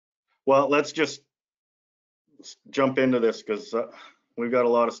Well, let's just jump into this because we've got a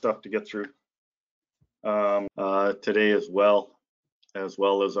lot of stuff to get through today as well as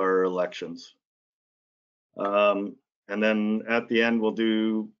our elections. And then at the end, we'll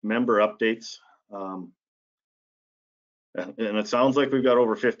do member updates. And it sounds like we've got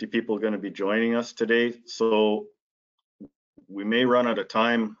over 50 people going to be joining us today. So we may run out of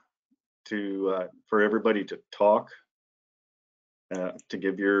time to for everybody to talk, to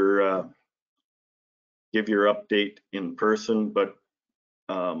give your update in person. But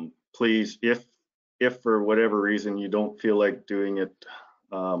please, if for whatever reason you don't feel like doing it,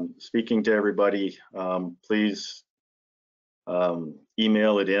 speaking to everybody, please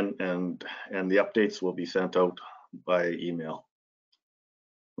email it in, and the updates will be sent out by email.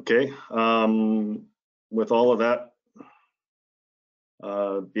 Okay. With all of that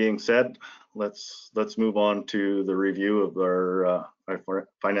being said, let's move on to the review of our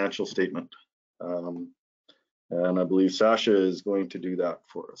financial statement. And I believe Sasha is going to do that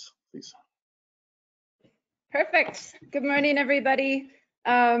for us, please. Perfect. Good morning, everybody.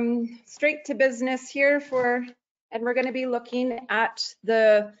 Straight to business here and we're going to be looking at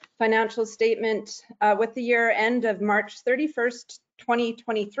the financial statement with the year end of March 31st,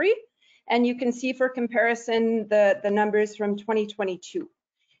 2023. And you can see for comparison the numbers from 2022.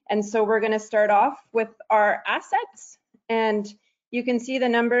 And so we're going to start off with our assets, and you can see the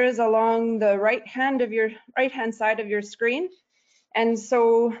numbers along the right hand side of your screen. And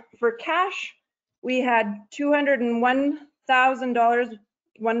so for cash, we had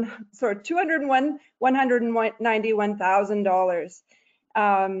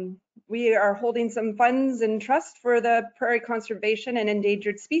 $191,000. We are holding some funds in trust for the Prairie Conservation and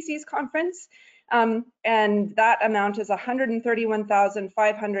Endangered Species Conference, and that amount is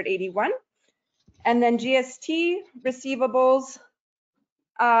 $131,581. And then GST receivables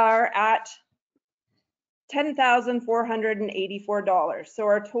are at $10,484. So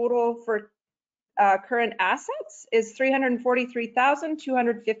our total for current assets is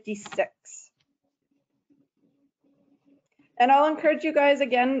 $343,256. And I'll encourage you guys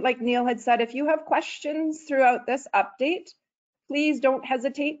again, like Neil had said, if you have questions throughout this update, please don't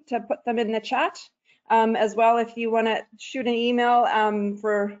hesitate to put them in the chat. As well, if you want to shoot an email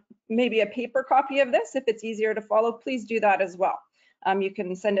for maybe a paper copy of this, if it's easier to follow, please do that as well. You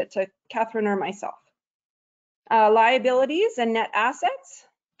can send it to Catherine or myself. Liabilities and net assets.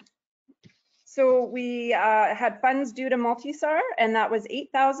 So we had funds due to Multisar, and that was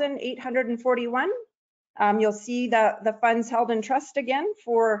 $8,841. You'll see the funds held in trust again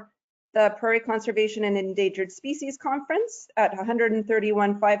for the Prairie Conservation and Endangered Species Conference at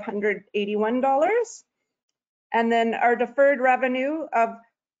 $131,581. And then our deferred revenue of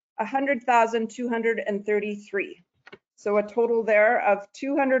 $100,233. So a total there of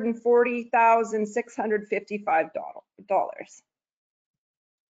 $240,655.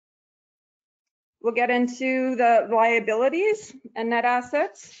 We'll get into the liabilities and net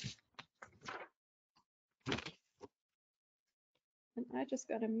assets. And I just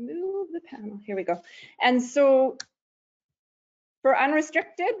got to move the panel. Here we go. And so for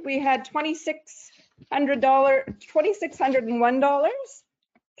unrestricted, we had $2,601.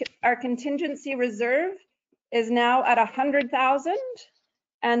 Our contingency reserve is now at 100,000.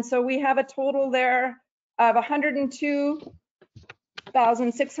 And so we have a total there of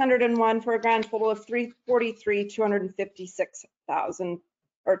 102,601 for a grand total of $343,256,000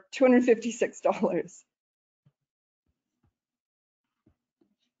 or $256.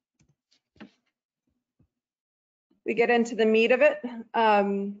 We get into the meat of it.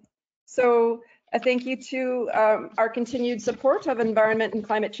 So a thank you to our continued support of Environment and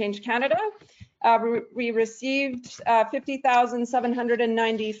Climate Change Canada. We received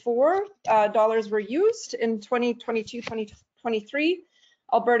 $50,794 were used in 2022-2023.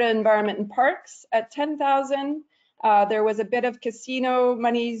 Alberta Environment and Parks at $10,000. There was a bit of casino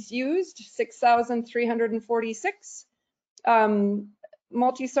monies used, $6,346.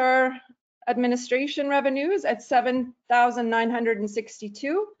 Multisar administration revenues at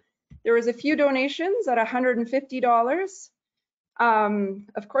 $7,962. There was a few donations at $150.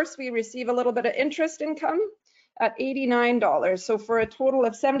 Of course, we receive a little bit of interest income at $89. So for a total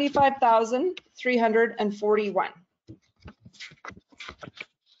of $75,341.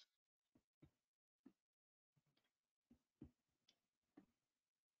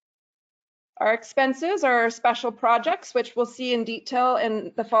 Our expenses are special projects, which we'll see in detail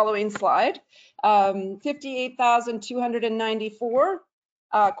in the following slide. $58,294.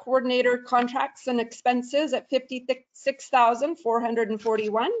 Coordinator contracts and expenses at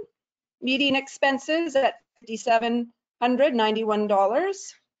 $56,441. Meeting expenses at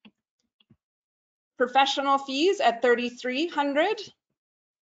 $5,791. Professional fees at $3,300.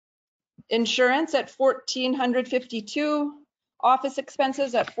 Insurance at $1,452. Office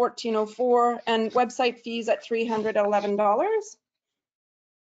expenses at $1,404, and website fees at $311,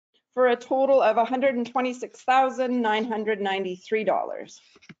 for a total of $126,993.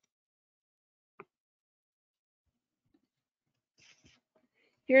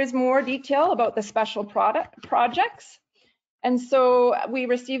 Here's more detail about the special projects. And so we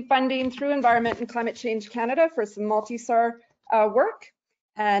received funding through Environment and Climate Change Canada for some multi-SAR work.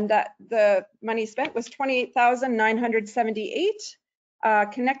 And the money spent was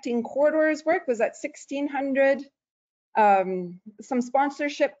 $28,978. Connecting corridors work was at $1,600. Some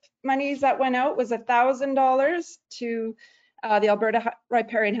sponsorship monies that went out was $1,000 to the Alberta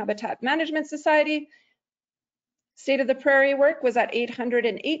Riparian Habitat Management Society. State of the Prairie work was at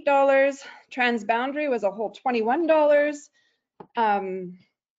 $808. Transboundary was a whole $21.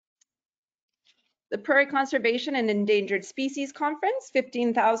 The Prairie Conservation and Endangered Species Conference,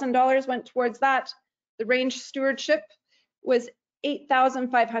 $15,000 went towards that. The range stewardship was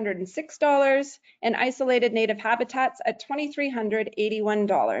 $8,506, and isolated native habitats at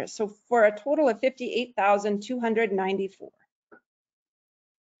 $2,381. So for a total of $58,294.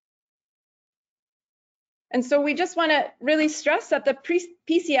 And so we just want to really stress that the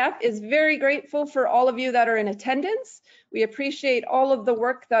PCF is very grateful for all of you that are in attendance. We appreciate all of the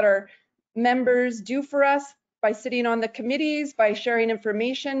work that our members do for us by sitting on the committees, by sharing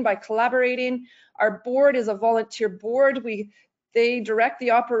information, by collaborating. Our board is a volunteer board. They direct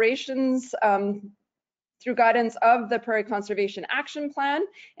the operations through guidance of the Prairie Conservation Action Plan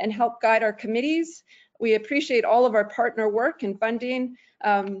and help guide our committees. We appreciate all of our partner work and funding.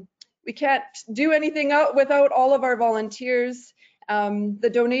 We can't do anything without all of our volunteers.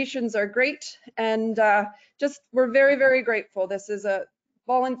 The donations are great, and we're very, very grateful. This is a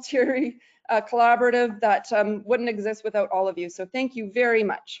voluntary collaborative that wouldn't exist without all of you. So thank you very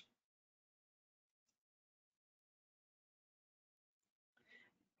much.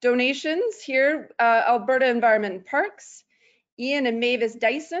 Donations here, Alberta Environment and Parks, Ian and Mavis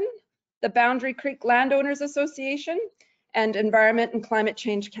Dyson, the Boundary Creek Landowners Association, and Environment and Climate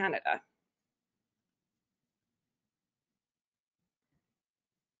Change Canada.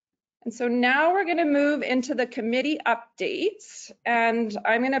 And so now we're going to move into the committee updates, and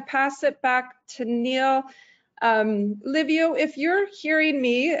I'm going to pass it back to Neil. Livio, if you're hearing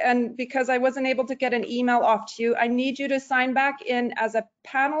me, and because I wasn't able to get an email off to you, I need you to sign back in as a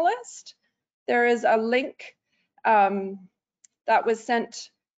panelist. There is a link that was sent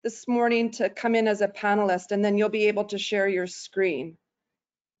this morning to come in as a panelist, and then you'll be able to share your screen.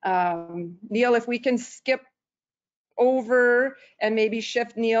 Neil, if we can skip over and maybe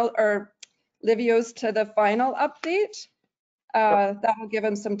shift Neil or Livio's to the final update, that will give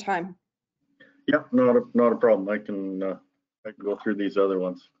him some time. Yeah, not a problem. I can go through these other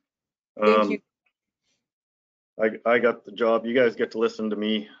ones. Thank you. I got the job. You guys get to listen to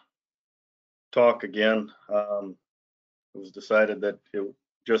me talk again. It was decided that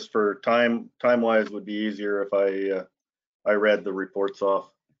just for time-wise would be easier if I read the reports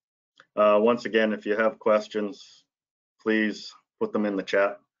off. Once again, if you have questions, please put them in the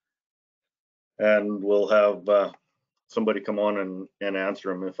chat, and we'll have somebody come on and answer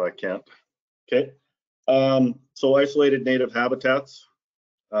them if I can't. Okay, so isolated native habitats.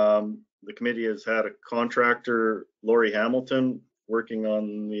 The committee has had a contractor, Lori Hamilton, working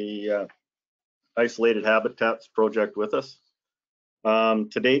on the isolated habitats project with us.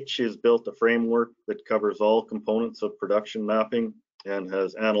 To date, she has built a framework that covers all components of production mapping and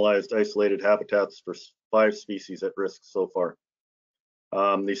has analyzed isolated habitats for 5 species at risk so far.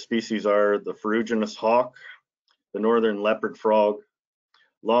 These species are the ferruginous hawk, the northern leopard frog,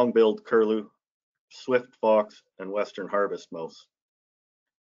 long-billed curlew, swift fox, and western harvest mouse.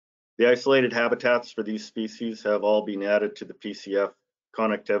 The isolated habitats for these species have all been added to the PCF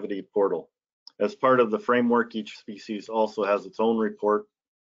connectivity portal. As part of the framework, each species also has its own report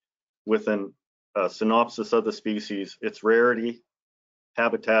with a synopsis of the species, its rarity,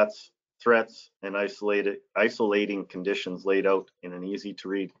 habitats, threats, and isolating conditions laid out in an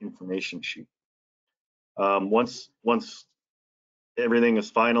easy-to-read information sheet. Once everything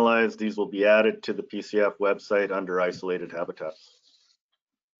is finalized, these will be added to the PCF website under isolated habitats.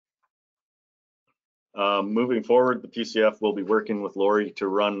 Moving forward, the PCF will be working with Lori to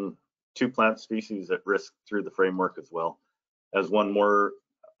run 2 plant species at risk through the framework as well as one more,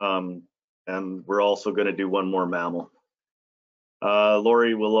 and we're also going to do one more mammal.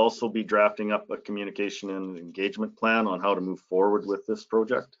 Lori will also be drafting up a communication and engagement plan on how to move forward with this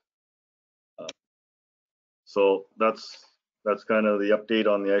project. So that's kind of the update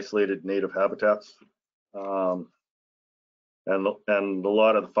on the isolated native habitats. And a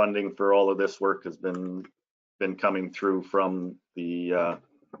lot of the funding for all of this work has been coming through from the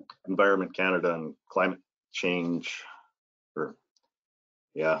Environment Canada and Climate Change, or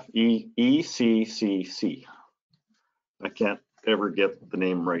ECCC. I can't ever get the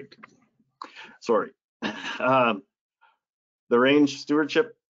name right. Sorry. The Range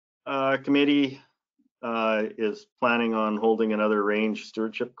Stewardship Committee is planning on holding another range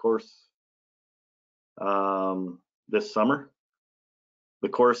stewardship course this summer. The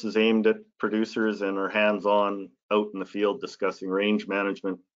course is aimed at producers and are hands-on out in the field discussing range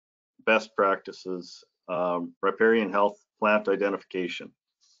management, best practices, riparian health, plant identification.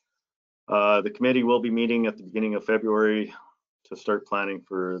 The committee will be meeting at the beginning of February to start planning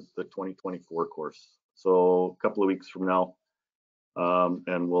for the 2024 course. So a couple of weeks from now,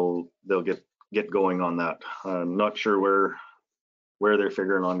 and they'll get going on that. I'm not sure where they're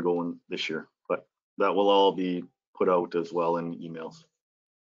figuring on going this year, but that will all be put out as well in emails.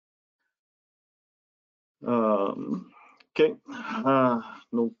 Okay,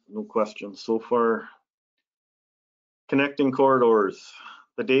 no questions so far. Connecting corridors.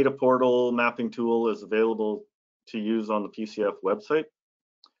 The data portal mapping tool is available to use on the PCF website.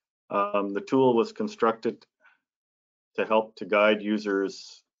 The tool was constructed to help to guide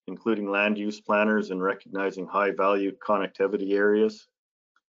users, including land use planners, in recognizing high value connectivity areas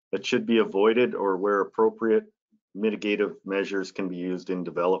that should be avoided, or where appropriate, mitigative measures can be used in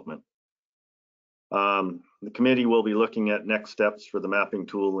development. The committee will be looking at next steps for the mapping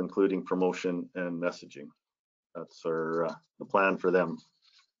tool, including promotion and messaging. That's the plan for them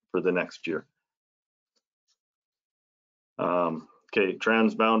for the next year. Okay,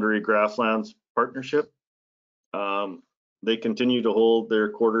 Transboundary Grasslands Partnership. They continue to hold their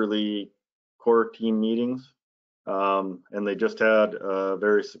quarterly core team meetings, and they just had a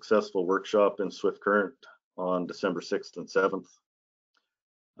very successful workshop in Swift Current on December 6th and 7th.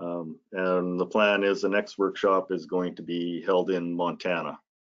 And the plan is the next workshop is going to be held in Montana.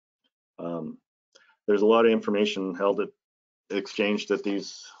 There's a lot of information exchanged at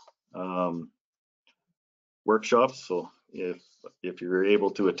these workshops, so if you're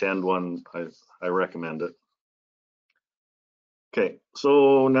able to attend one, I recommend it. Okay,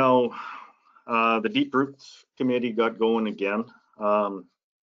 so now the Deep Roots Committee got going again.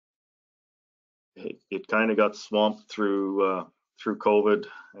 It kind of got swamped through COVID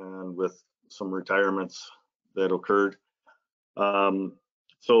and with some retirements that occurred.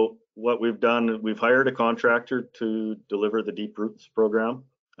 So what we've done, we've hired a contractor to deliver the Deep Roots program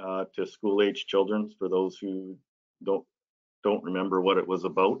to school-age children, for those who don't remember what it was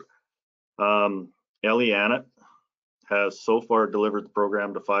about. Ellie Annett has so far delivered the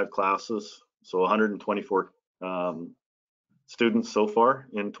program to 5 classes, so 124 students so far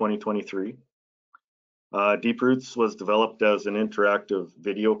in 2023. Deep Roots was developed as an interactive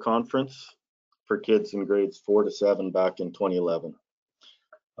video conference for kids in grades 4 to 7 back in 2011.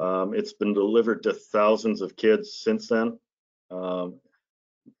 It's been delivered to thousands of kids since then,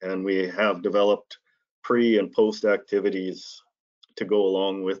 and we have developed pre and post activities to go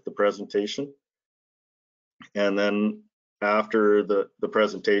along with the presentation. And then after the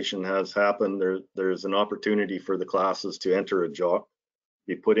presentation has happened, there's an opportunity for the classes to enter a draw,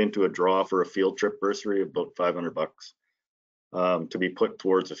 be put into a draw for a field trip bursary of about $500 to be put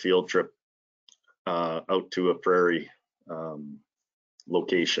towards a field trip out to a prairie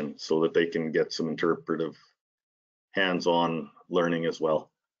location, so that they can get some interpretive hands-on learning as well.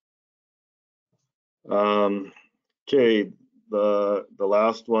 Okay, the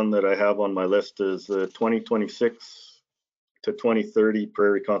last one that I have on my list is the 2026 to 2030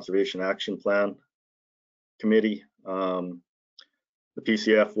 Prairie Conservation Action Plan Committee. The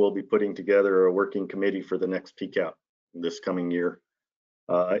PCF will be putting together a working committee for the next PCAP this coming year.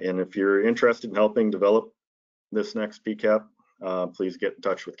 And if you're interested in helping develop this next PCAP, please get in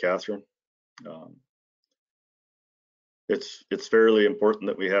touch with Catherine. It's fairly important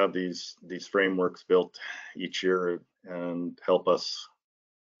that we have these frameworks built each year and help us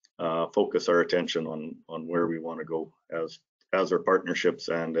focus our attention on where we want to go as our partnerships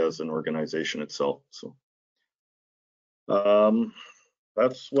and as an organization itself. So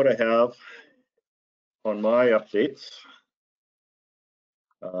that's what I have on my updates.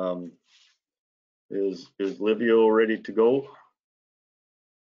 Is Livio ready to go?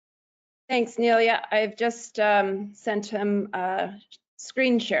 Thanks, Neil. Yeah, I've just sent him a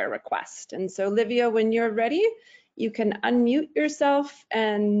screen share request. And so, Livio, when you're ready, you can unmute yourself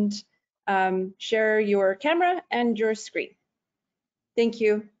and share your camera and your screen. Thank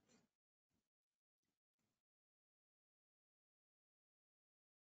you.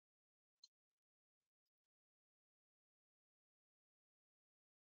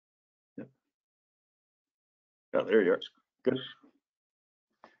 Yeah, there you are. Good.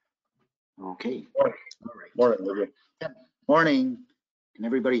 Okay. Morning. All right. Morning, Olivia. Morning. Can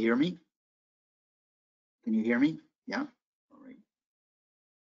everybody hear me? Can you hear me? Yeah. All right.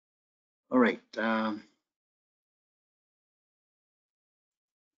 All right.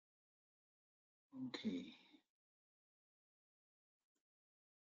 Okay.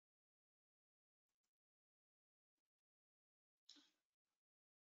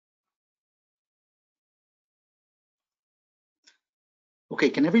 Okay.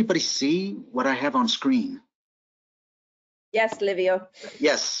 Can everybody see what I have on screen? Yes, Livio,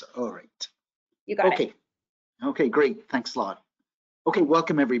 Yes. All right. you got it. Okay. Okay. Great. Thanks a lot. Okay.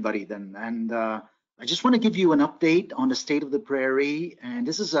 Welcome everybody then. And I just want to give you an update on the state of the prairie. And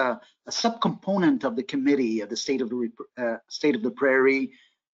this is a subcomponent of the committee of the state of the prairie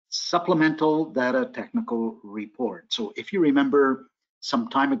supplemental data technical report. So if you remember some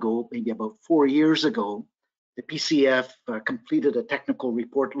time ago, maybe about 4 years ago, the PCF completed a technical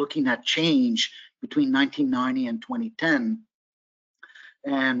report looking at change between 1990 and 2010.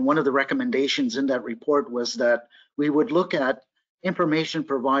 And one of the recommendations in that report was that we would look at information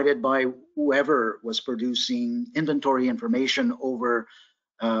provided by whoever was producing inventory information over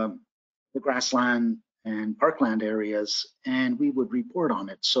the grassland and parkland areas, and we would report on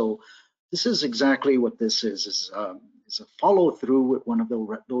it. So this is exactly what this is a follow through with one of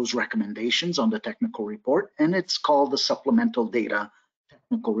those recommendations on the technical report, and it's called the supplemental data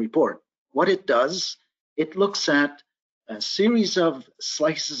technical report. What it does, it looks at a series of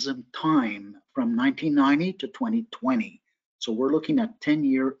slices in time from 1990 to 2020. So we're looking at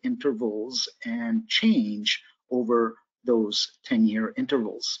 10-year intervals and change over those 10-year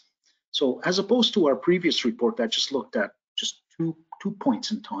intervals. So as opposed to our previous report that just looked at just two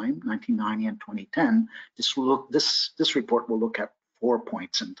points in time, 1990 and 2010, this report will look at 4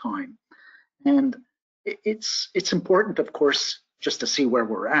 points in time. And it's important, of course, just to see where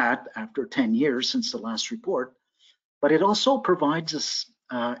we're at after 10 years since the last report, but it also provides us,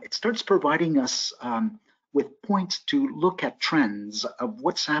 it starts providing us with points to look at trends of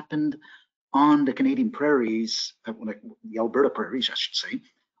what's happened on the Canadian prairies, like the Alberta prairies, I should say,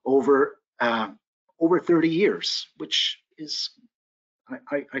 over 30 years, which is,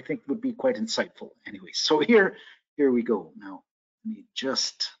 I think, would be quite insightful. Anyway, so here we go. Now, let me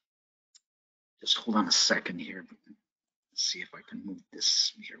just hold on a second here. Let's see if I can move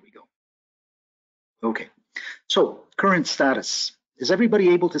this. Here we go. Okay, so current status. Is everybody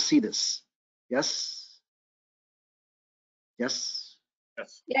able to see this? Yes? Yes?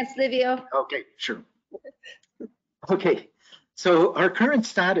 Yes. Yes, Livio. Okay, sure. Okay, so our current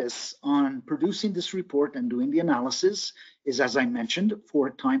status on producing this report and doing the analysis is, as I mentioned,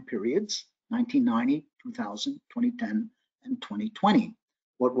 4 time periods, 1990, 2000, 2010, and 2020.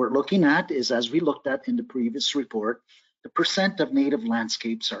 What we're looking at is, as we looked at in the previous report, the percent of native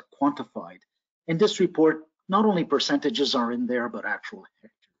landscapes are quantified. In this report, not only percentages are in there, but actual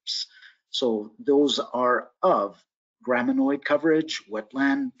hectares. So those are of graminoid coverage,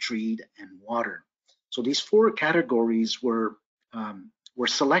 wetland, treed, and water. So these 4 categories were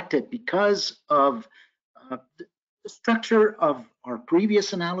selected because of the structure of our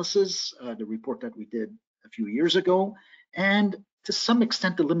previous analysis, the report that we did a few years ago, and to some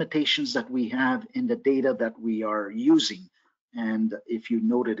extent the limitations that we have in the data that we are using. And if you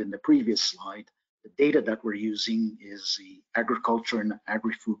noted in the previous slide, the data that we're using is the Agriculture and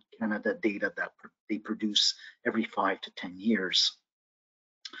Agri-Food Canada data that they produce every 5 to 10 years.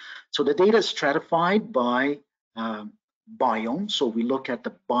 So the data is stratified by biome. So we look at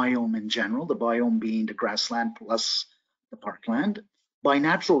the biome in general, the biome being the grassland plus the parkland. By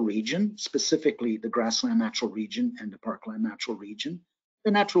natural region, specifically the grassland natural region and the parkland natural region, the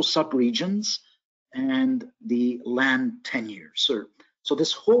natural subregions, and the land tenure. So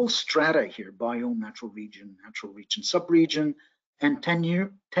this whole strata here, biome, natural region, subregion, and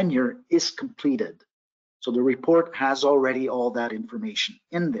tenure is completed. So the report has already all that information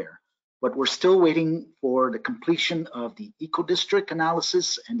in there, but we're still waiting for the completion of the eco-district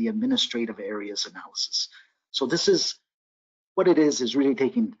analysis and the administrative areas analysis. So this is what it is really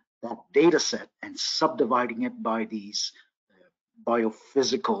taking that data set and subdividing it by these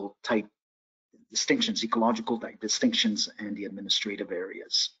biophysical type distinctions, ecological type distinctions, and the administrative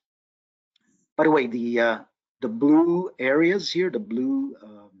areas. By the way, the blue areas here, the blue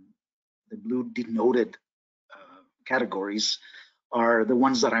denoted categories are the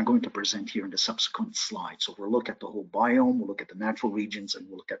ones that I'm going to present here in the subsequent slides. So we'll look at the whole biome, we'll look at the natural regions, and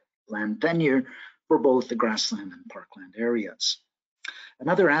we'll look at land tenure for both the grassland and parkland areas.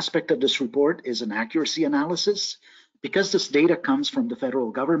 Another aspect of this report is an accuracy analysis. Because this data comes from the federal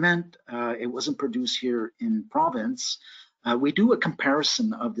government, it wasn't produced here in province, we do a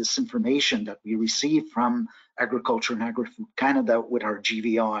comparison of this information that we receive from Agriculture and Agri-Food Canada with our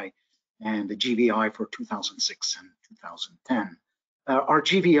GVI and the GVI for 2006 and 2010. Our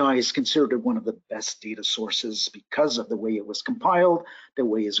GVI is considered one of the best data sources because of the way it was compiled, the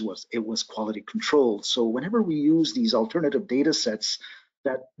way it was quality controlled. So whenever we use these alternative data sets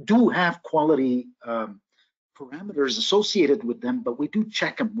that do have quality parameters associated with them, but we do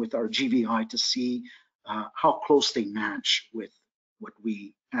check them with our GVI to see how close they match with what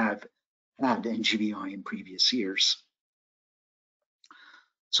we have had in GVI in previous years.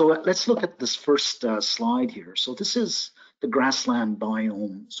 So let's look at this first slide here. So this is the grassland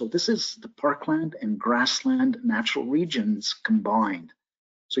biome. So this is the parkland and grassland natural regions combined.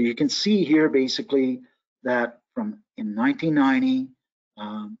 So you can see here basically that in 1990,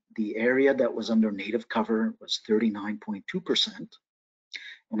 the area that was under native cover was 39.2%.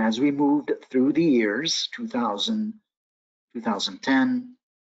 And as we moved through the years, 2000, 2010,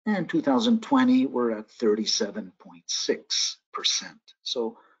 and 2020, we're at 37.6%.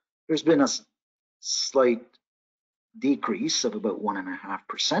 So there's been a slight decrease of about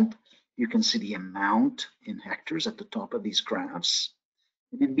 1.5%. You can see the amount in hectares at the top of these graphs.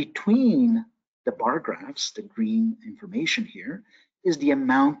 And in between the bar graphs, the green information here, is the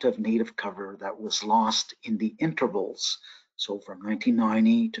amount of native cover that was lost in the intervals. So from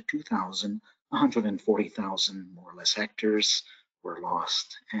 1990 to 2000, 140,000 more or less hectares were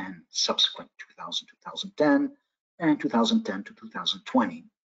lost, and subsequent 2000, 2010, and 2010 to 2020.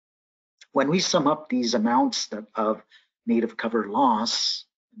 When we sum up these amounts of native cover loss,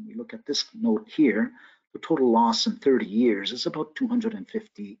 and we look at this note here, the total loss in 30 years is about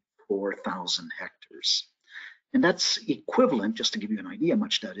 254,000 hectares. And that's equivalent, just to give you an idea how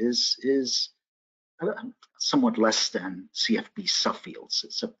much that is somewhat less than CFB subfields.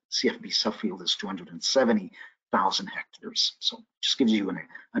 CFB subfield is 270,000 hectares. So it just gives you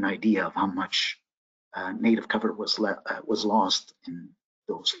an idea of how much native cover was lost in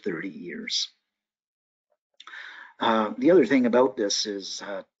those 30 years. The other thing about this is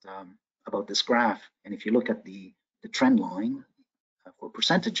about this graph, and if you look at the trend line for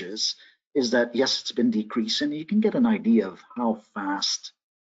percentages, is that yes, it's been decreasing. You can get an idea of how fast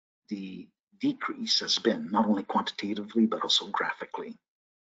the decrease has been, not only quantitatively, but also graphically.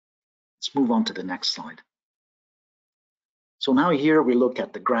 Let's move on to the next slide. So now here we look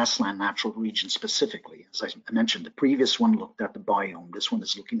at the grassland natural region specifically. As I mentioned, the previous one looked at the biome. This one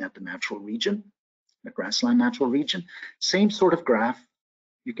is looking at the natural region, the grassland natural region. Same sort of graph.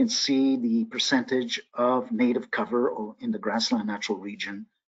 You can see the percentage of native cover in the grassland natural region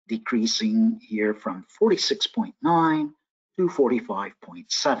decreasing here from 46.9 to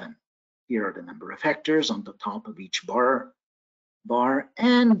 45.7. Here are the number of hectares on the top of each bar,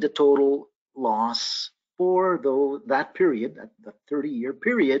 and the total loss for that period, that 30-year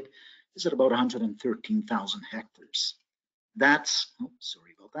period, is at about 113,000 hectares. That's,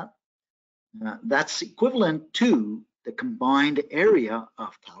 sorry about that. That's equivalent to the combined area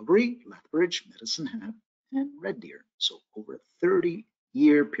of Calgary, Lethbridge, Medicine Hat, and Red Deer. So over a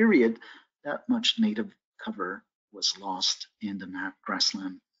 30-year period, that much native cover was lost in the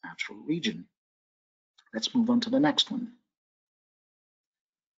grassland natural region. Let's move on to the next one.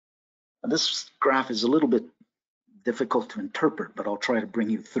 Now, this graph is a little bit difficult to interpret, but I'll try to bring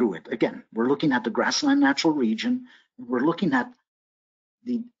you through it. Again, we're looking at the grassland natural region, and we're looking at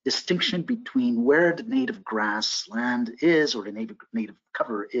the distinction between where the native grassland is, or the native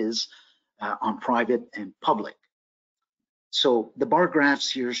cover is, on private and public. So the bar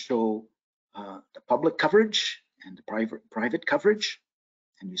graphs here show the public coverage and the private coverage,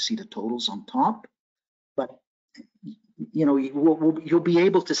 and you see the totals on top. But you know, you'll be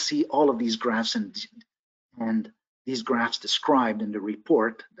able to see all of these graphs and these graphs described in the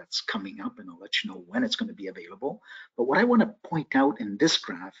report that's coming up, and I'll let you know when it's going to be available. But what I want to point out in this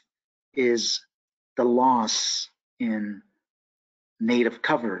graph is the loss in native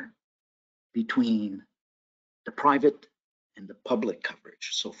cover between the private and the public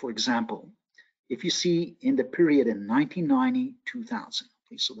coverage. So for example, if you see in the period in 1990, 2000,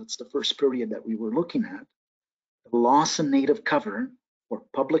 okay, so that's the first period that we were looking at, the loss in native cover for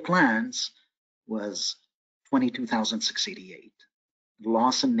public lands was 22,688. The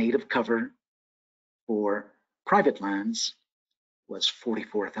loss in native cover for private lands was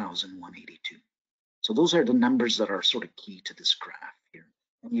 44,182. So those are the numbers that are sort of key to this graph here.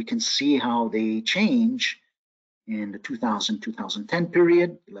 And you can see how they change in the 2000-2010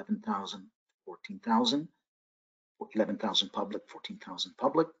 period, 11,000, 14,000, 11,000 public, 14,000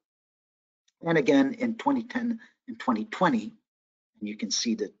 public. And again, in 2010 in 2020, and you can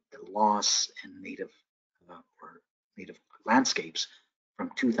see that the loss in native landscapes from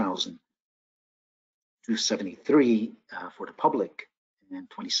 2,273 for the public and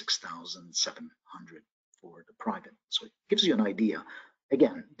 26,700 for the private. So it gives you an idea.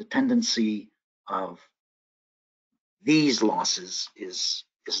 Again, the tendency of these losses is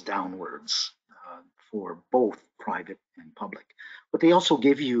downwards for both private and public. But they also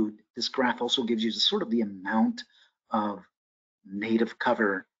give you, this graph also gives you sort of the amount of native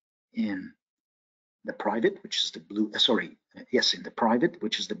cover in the private, which is the blue, in the private,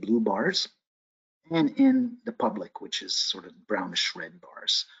 which is the blue bars, and in the public, which is sort of brownish red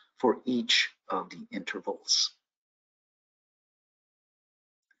bars for each of the intervals.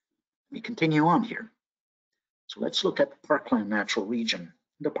 Let me continue on here. So let's look at Parkland Natural Region.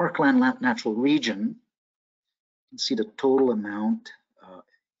 The Parkland Natural Region, you can see the total amount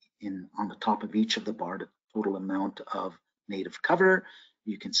on the top of each of the bar, the total amount of native cover.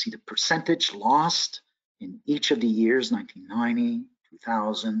 You can see the percentage lost in each of the years, 1990,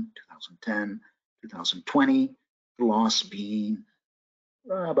 2000, 2010, 2020, the loss being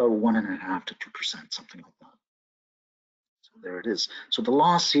about 1.5% to 2%, something like that. So there it is. So the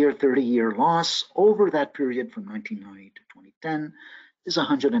loss here, 30-year loss over that period from 1990 to 2010 is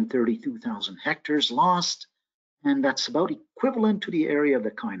 132,000 hectares lost, and that's about equivalent to the area of the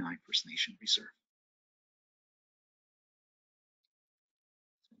Kainai First Nation Reserve.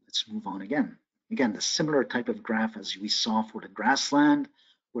 Let's move on again. Again, the similar type of graph as we saw for the grassland,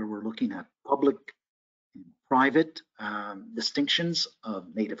 where we're looking at public and private distinctions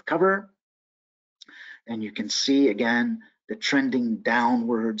of native cover. And you can see again the trending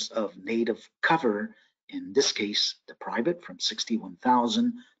downwards of native cover, in this case, the private from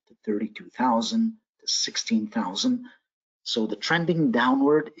 61,000 to 32,000 to 16,000. So the trending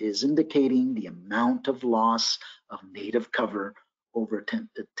downward is indicating the amount of loss of native cover over 10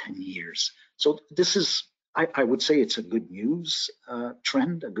 years. So this is, I would say it's a good news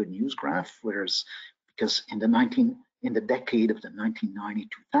trend, a good news graph, whereas because in the decade of the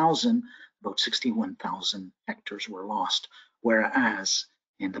 1990-2000, about 61,000 hectares were lost, whereas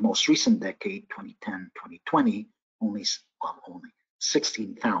in the most recent decade, 2010-2020, only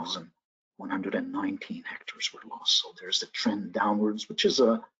 16,119 hectares were lost. So there's the trend downwards, which is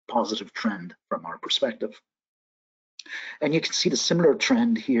a positive trend from our perspective. And you can see the similar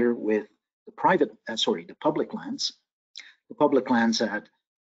trend here with the public lands. The public lands had,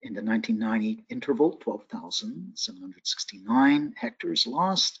 in the 1990 interval, 12,769 hectares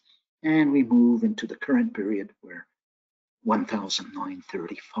lost, and we move into the current period where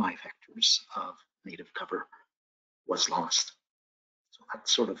 1,935 hectares of native cover was lost. So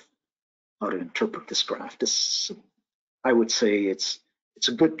that's sort of how to interpret this graph. This, I would say, it's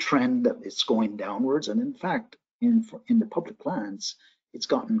a good trend that it's going downwards, and in fact, in the public lands, it's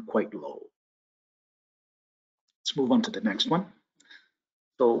gotten quite low. Let's move on to the next one.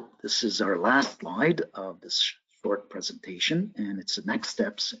 So this is our last slide of this short presentation, and it's the next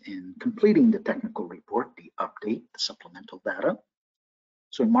steps in completing the technical report, the update, the supplemental data.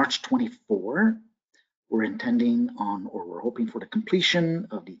 So in March 24, we're intending on, or we're hoping for the completion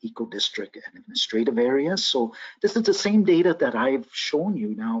of the eco-district and administrative areas. So this is the same data that I've shown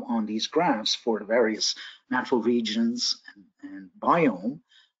you now on these graphs for the various natural regions and biome,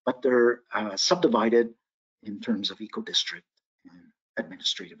 but they're subdivided in terms of eco-district and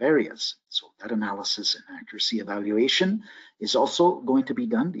administrative areas. So that analysis and accuracy evaluation is also going to be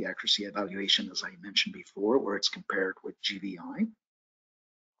done. The accuracy evaluation, as I mentioned before, where it's compared with GVI.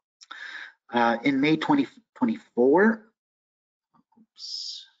 In May 2024,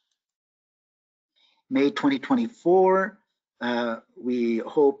 we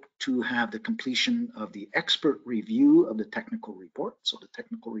hope to have the completion of the expert review of the technical report. So the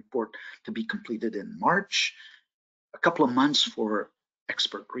technical report to be completed in March, a couple of months for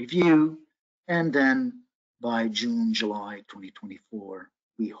expert review, and then by June, July 2024,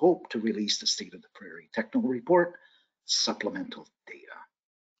 we hope to release the State of the Prairie technical report, supplemental data.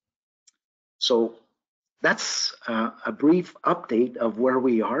 So that's a brief update of where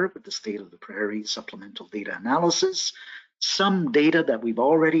we are with the State of the Prairie supplemental data analysis. Some data that we've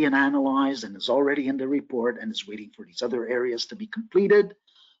already analyzed and is already in the report and is waiting for these other areas to be completed.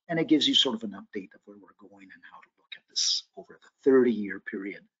 And it gives you sort of an update of where we're going and how to look at this over the 30-year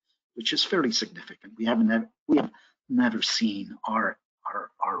period, which is fairly significant. We have never seen our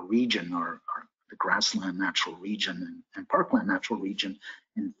region, the grassland natural region and parkland natural region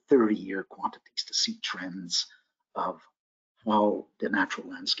in 30-year quantities to see trends of how the natural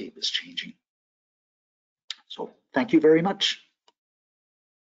landscape is changing. So thank you very much.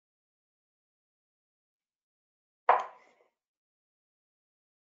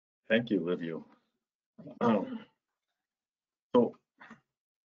 Thank you, Livio. So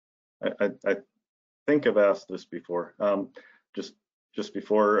I think I've asked this before. Just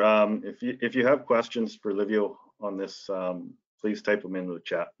before, if you have questions for Livio on this, please type them into the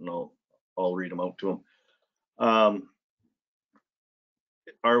chat and I'll read them out to him.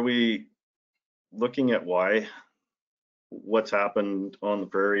 Are we looking at what's happened on the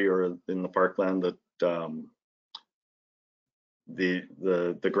prairie or in the parkland that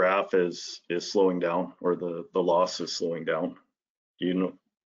the graph is slowing down, or the loss is slowing down? Do you know?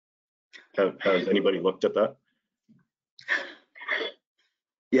 Has anybody looked at that?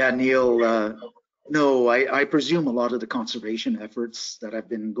 Yeah, Neil, no, I presume a lot of the conservation efforts that have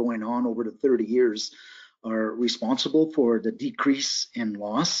been going on over the 30 years are responsible for the decrease in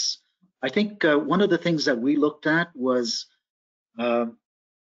loss. I think one of the things that we looked at was the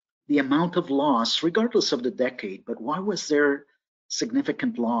amount of loss, regardless of the decade, but why was there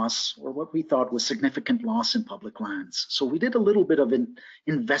significant loss, or what we thought was significant loss, in public lands? So we did a little bit of an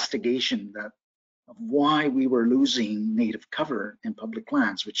investigation of why we were losing native cover in public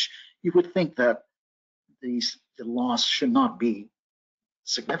lands, which you would think that the loss should not be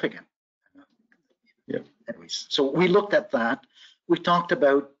significant. Yeah. Anyways, so we looked at that. We talked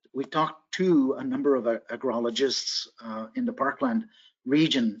to a number of agrologists in the parkland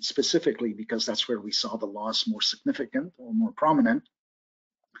region specifically, because that's where we saw the loss more significant or more prominent.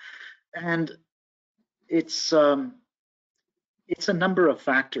 And it's a number of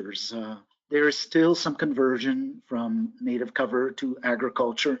factors. There is still some conversion from native cover to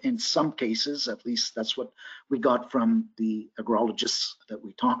agriculture in some cases. At least that's what we got from the agrologists that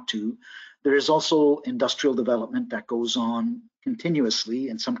we talked to. There is also industrial development that goes on continuously.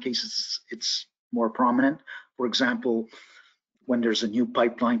 In some cases, it's more prominent. For example, when there's a new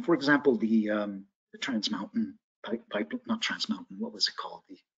pipeline, for example, the Trans Mountain pipe, not Trans Mountain, what was it called?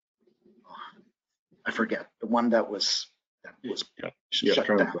 I forget, the one that was shut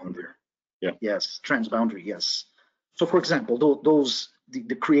down there. Yeah. Yes, transboundary. Yes. So, for example,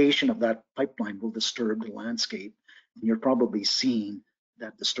 the creation of that pipeline will disturb the landscape, and you're probably seeing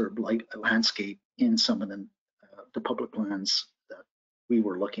that disturbed landscape in some of the public lands that we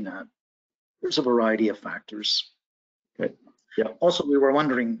were looking at. There's a variety of factors. Okay. Yeah. Also, we were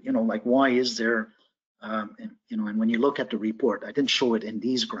wondering, like, why is there, and when you look at the report, I didn't show it in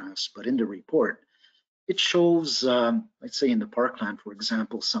these graphs, but in the report, it shows, let's say in the parkland, for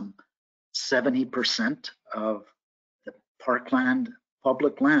example, some 70% of the parkland,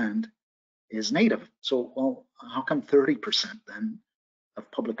 public land, is native. So, well, how come 30% then of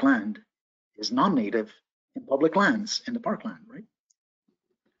public land is non-native in public lands in the parkland, right?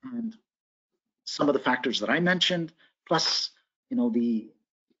 And some of the factors that I mentioned, plus, the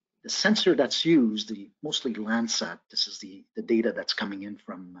sensor that's used, the mostly Landsat, this is the data that's coming in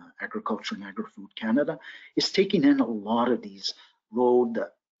from Agriculture and Agri-Food Canada, is taking in a lot of these road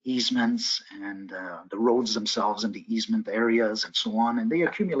easements and the roads themselves and the easement areas and so on, and they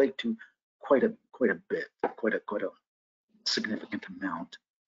accumulate to quite a significant amount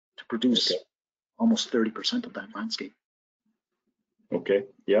to produce almost 30% of that landscape. Okay.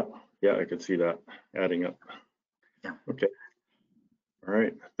 Yeah. I could see that adding up. Yeah. Okay. All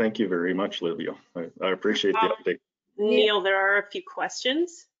right. Thank you very much, Livio. I appreciate the update. Neil, there are a few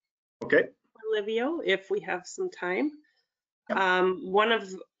questions. Okay. For Livio, if we have some time. Yep. One of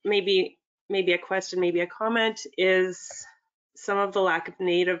maybe a question, maybe a comment is some of the lack of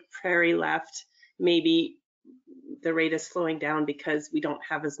native prairie left. Maybe the rate is slowing down because we don't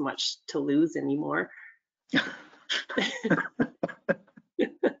have as much to lose anymore.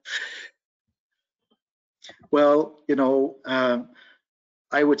 Well,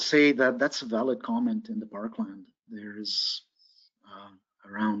 I would say that that's a valid comment in the parkland. There's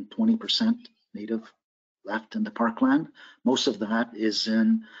around 20% native left in the parkland. Most of that is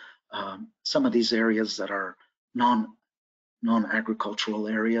in some of these areas that are non-agricultural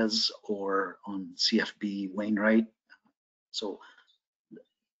areas or on CFB Wainwright. So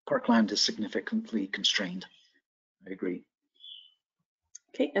parkland is significantly constrained. I agree.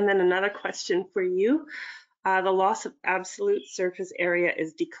 Okay, and then another question for you. The loss of absolute surface area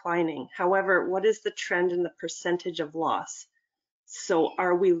is declining. However, what is the trend in the percentage of loss? So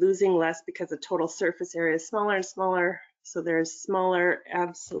are we losing less because the total surface area is smaller and smaller, so there's smaller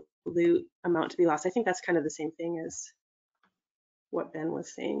absolute amount to be lost? I think that's kind of the same thing as what Ben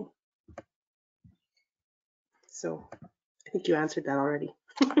was saying. So I think you answered that already.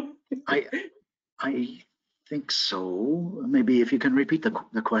 I think so. Maybe if you can repeat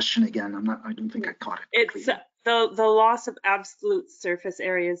the question again. I don't think I caught it. It's the loss of absolute surface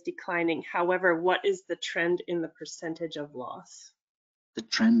area is declining. However, what is the trend in the percentage of loss? the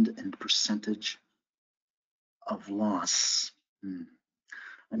trend and percentage of loss.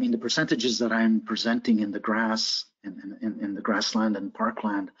 I mean, the percentages that I'm presenting in the grass, in the grassland and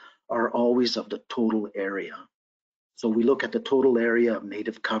parkland are always of the total area. So we look at the total area of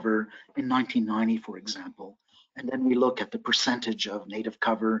native cover in 1990, for example, and then we look at the percentage of native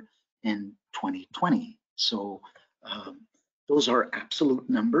cover in 2020. So those are absolute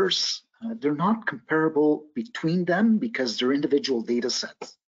numbers. They're not comparable between them because they're individual data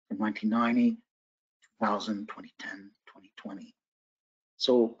sets from 1990, 2000, 2010, 2020.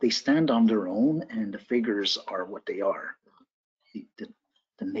 So they stand on their own and the figures are what they are.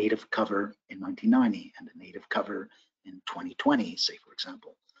 The native cover in 1990 and the native cover in 2020, say, for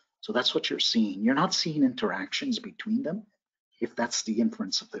example. So that's what you're seeing. You're not seeing interactions between them, if that's the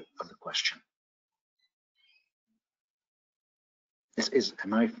inference of the question.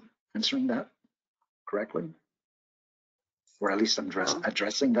 Am I answering that correctly? Or at least I'm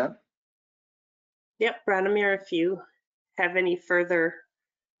addressing that? Yep, Branimir, if you have any further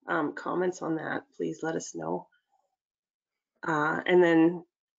comments on that, please let us know. And then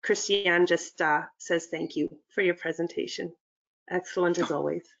Christiane just says thank you for your presentation. Excellent as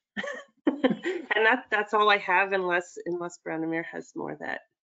always. And that's all I have, unless Branimir has more that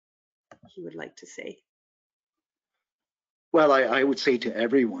he would like to say. Well, I would say to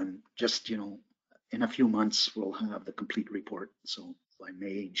everyone, just, you know, in a few months, we'll have the complete report. So by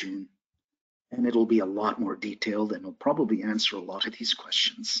May, June, and it'll be a lot more detailed and it'll probably answer a lot of these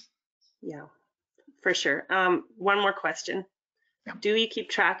questions. Yeah, for sure. One more question. Yeah. Do you keep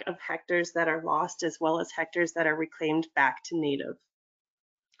track of hectares that are lost as well as hectares that are reclaimed back to native?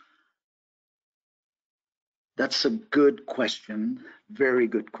 That's a good question, very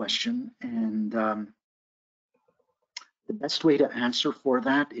good question. And the best way to answer for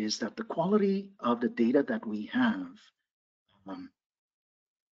that is that the quality of the data that we have,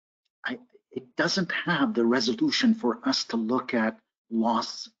 it doesn't have the resolution for us to look at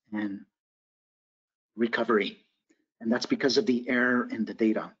loss and recovery. And that's because of the error in the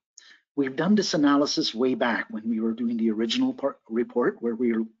data. We've done this analysis way back when we were doing the original report, where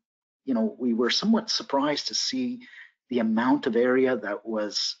we were somewhat surprised to see the amount of area that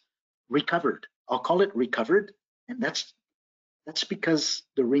was recovered. I'll call it recovered, and that's because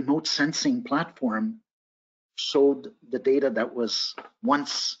the remote sensing platform showed the data that was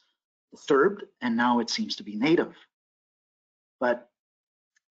once disturbed and now it seems to be native. But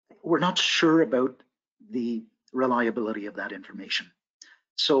we're not sure about the reliability of that information.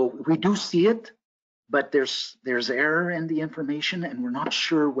 So we do see it, but there's error in the information, and we're not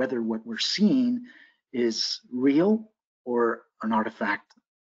sure whether what we're seeing is real or an artifact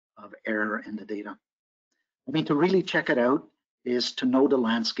of error in the data. I mean, to really check it out is to know the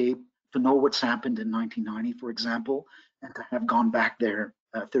landscape, to know what's happened in 1990, for example, and to have gone back there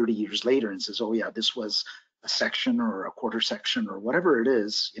 30 years later and says, oh yeah, this was a section or a quarter section or whatever it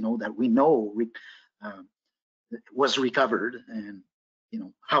is, you know, that we know was recovered, and you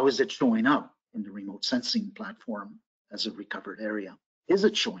know, how is it showing up in the remote sensing platform as a recovered area? Is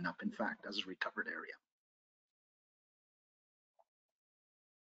it showing up, in fact, as a recovered area?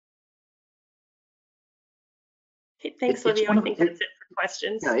 Okay, thanks, Livio. I think that's it for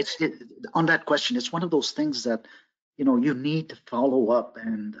questions. Yeah, on that question, it's one of those things that, you know, you need to follow up.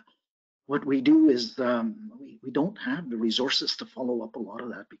 And what we do is we don't have the resources to follow up a lot of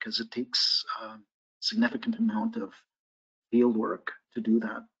that because it takes a significant amount of field work to do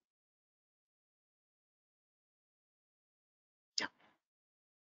that. Yeah.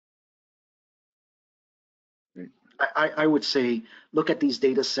 I would say look at these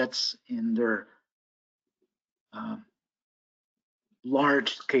data sets in their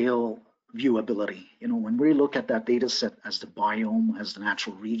large scale viewability. You know, when we look at that data set as the biome, as the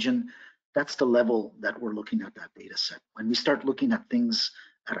natural region, that's the level that we're looking at that data set. When we start looking at things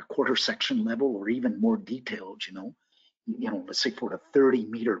at a quarter section level or even more detailed, you know, let's say for the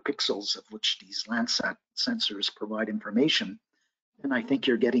 30-meter pixels of which these Landsat sensors provide information, then I think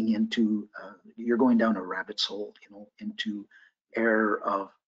you're getting into, you're going down a rabbit's hole, you know, into error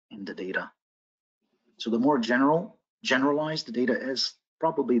in the data. So the more generalized the data is,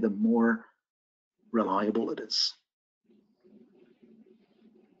 probably the more reliable it is.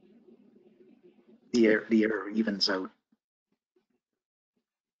 The error evens out.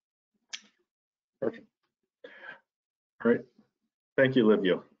 Perfect. All right. Thank you,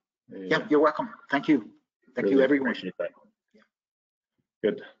 Livio. Yeah, you're welcome. Thank you. Thank you, everyone. Appreciate that. Yeah.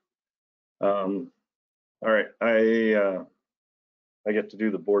 Good. All right. I get to do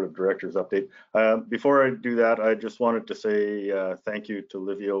the board of directors update. Before I do that, I just wanted to say thank you to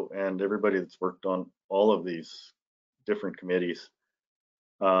Livio and everybody that's worked on all of these different committees.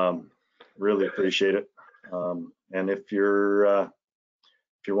 Really appreciate it. And if you're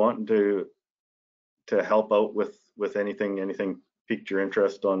wanting to help out with anything piqued your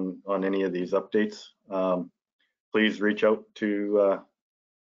interest on any of these updates, please reach out to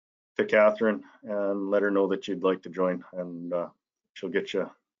Catherine and let her know that you'd like to join, and she'll get you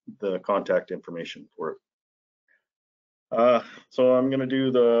the contact information for it. So I'm going to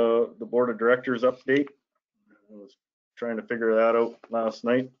do the board of directors update. I was trying to figure that out last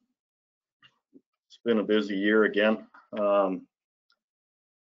night. It's been a busy year again, and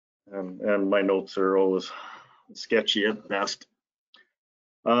my notes are always sketchy at best.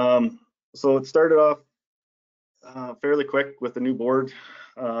 So it started off fairly quick with the new board,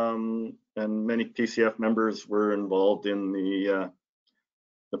 and many PCF members were involved in the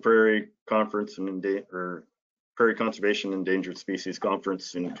Prairie Conference or Prairie Conservation Endangered Species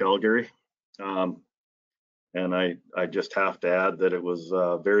Conference in Calgary. And I just have to add that it was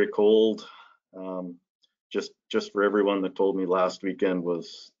very cold. Just for everyone that told me last weekend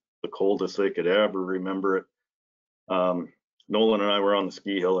was the coldest they could ever remember it. Nolan and I were on the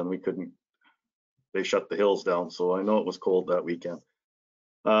ski hill and they shut the hills down, so I know it was cold that weekend.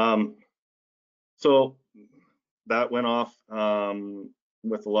 So that went off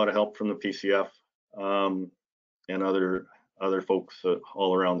with a lot of help from the PCF and other folks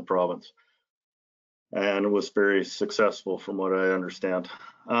all around the province, and it was very successful from what I understand.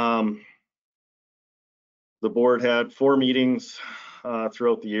 The board had 4 meetings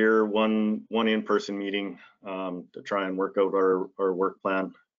throughout the year, one in-person meeting to try and work out our work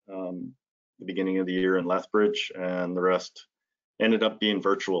plan the beginning of the year in Lethbridge, and the rest ended up being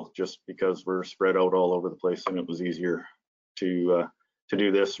virtual just because we're spread out all over the place, and it was easier to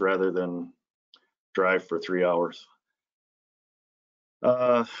do this rather than drive for 3 hours.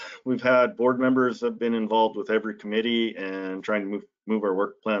 We've had board members that have been involved with every committee and trying to move our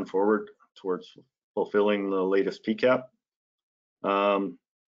work plan forward towards fulfilling the latest PCAP. And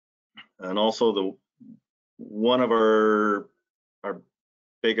also one of our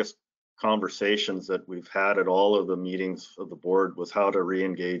biggest conversations that we've had at all of the meetings of the board was how to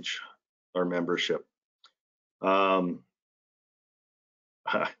re-engage our membership. I'm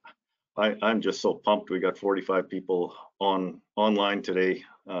just so pumped. We got 45 people online today.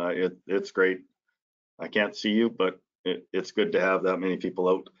 It's great. I can't see you, but it's good to have that many people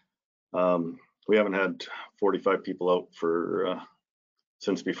out. We haven't had 45 people out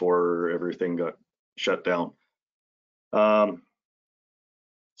since before everything got shut down.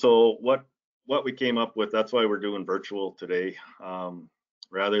 So what we came up with, that's why we're doing virtual today,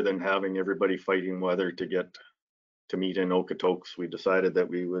 rather than having everybody fighting whether to meet in Okotoks. We decided that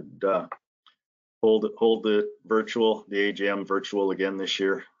we would hold it virtual, the AGM virtual again this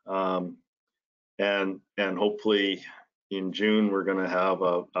year, and hopefully in June we're going to have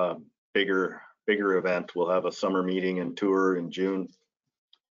a bigger event. We'll have a summer meeting and tour in June,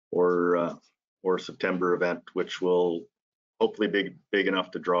 or September event, which will hopefully big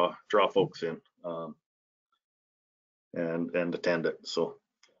enough to draw folks in and attend it. So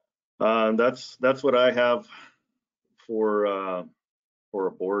that's what I have for a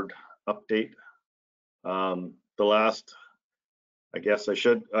board update. The last, I guess I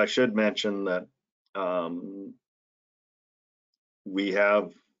should mention that we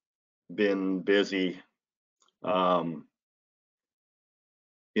have been busy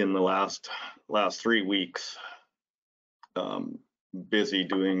in the last 3 weeks, busy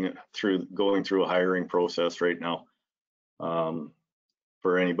going through a hiring process right now.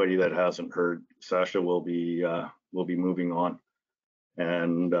 For anybody that hasn't heard, Sasha will be moving on,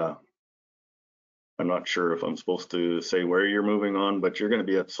 and I'm not sure if I'm supposed to say where you're moving on, but you're going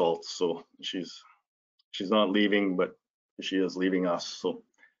to be at Salts. So she's not leaving, but she is leaving us. So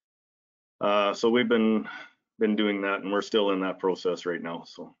we've been doing that, and we're still in that process right now.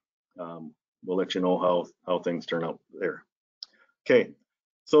 So we'll let you know how things turn out there. Okay,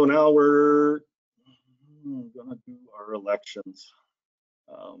 so now we're gonna do our elections.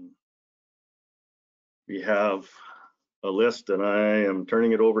 We have a list, and I am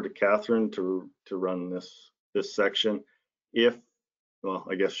turning it over to Catherine to run this section. Well,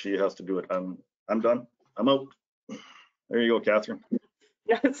 I guess she has to do it. I'm done. I'm out. There you go, Catherine.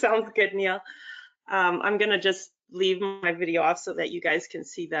 That sounds good, Neil. I'm gonna just leave my video off so that you guys can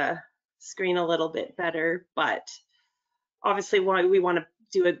see the screen a little bit better, but obviously we want to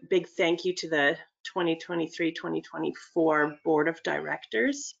do a big thank you to the 2023-2024 Board of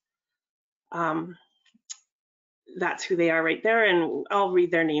Directors. That's who they are right there, and I'll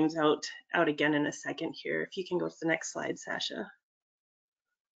read their names out again in a second here. If you can go to the next slide, Sasha.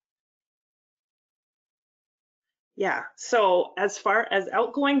 Yeah, so as far as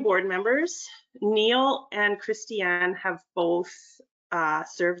outgoing board members, Neil and Christiane have both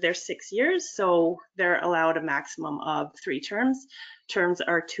served their 6 years, so they're allowed a maximum of 3 terms. Terms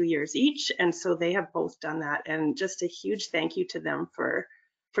are 2 years each, and so they have both done that. And just a huge thank you to them for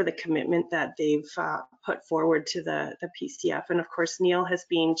the commitment that they've put forward to the PCF. And of course, Neil has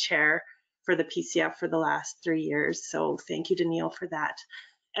been chair for the PCF for the last 3 years, so thank you to Neil for that.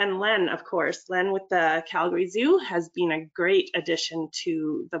 And Len, of course, Len with the Calgary Zoo has been a great addition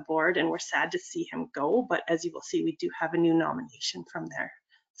to the board, and we're sad to see him go, but as you will see, we do have a new nomination from there.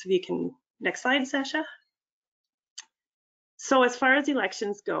 So if you can, next slide, Sasha. So as far as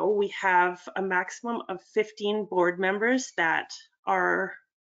elections go, we have a maximum of 15 board members that are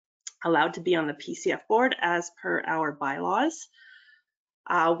allowed to be on the PCF board as per our bylaws.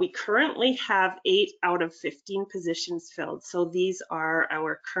 We currently have 8 out of 15 positions filled. So these are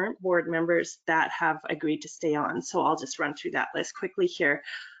our current board members that have agreed to stay on. So I'll just run through that list quickly here.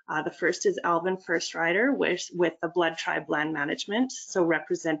 The first is Alvin First Rider with the Blood Tribe Land Management, so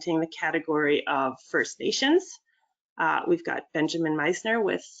representing the category of First Nations. We've got Benjamin Meisner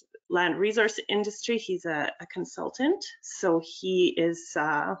with Land Resource Industry. He's a consultant, so he is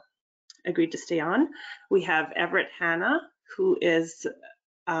agreed to stay on. We have Everett Hanna, who is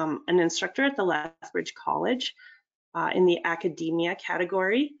an instructor at the Lethbridge College in the academia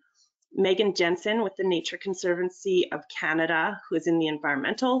category. Megan Jensen with the Nature Conservancy of Canada, who is in the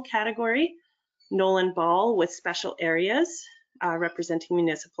environmental category. Nolan Ball with special areas representing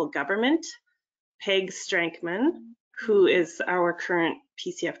municipal government. Peg Strankman, who is our current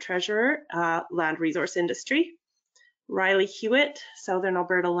PCF treasurer, land resource industry. Riley Hewitt, Southern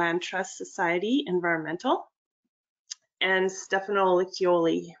Alberta Land Trust Society, environmental. And Stefano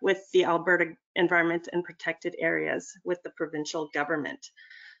Liccioli with the Alberta Environment and Protected Areas with the provincial government.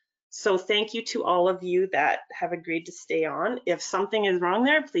 So thank you to all of you that have agreed to stay on. If something is wrong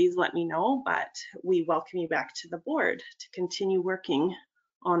there, please let me know, but we welcome you back to the board to continue working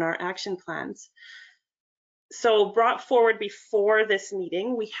on our action plans. So brought forward before this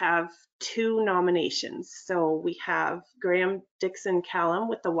meeting, we have 2 nominations. So we have Graham Dixon Callum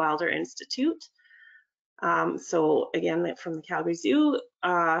with the Wilder Institute. So again, from the Calgary Zoo,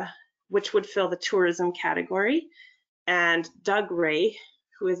 which would fill the tourism category, and Doug Ray,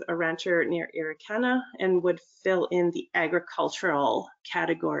 who is a rancher near Irricana and would fill in the agricultural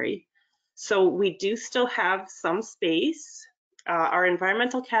category. So we do still have some space. Our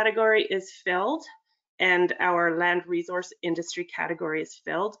environmental category is filled and our land resource industry category is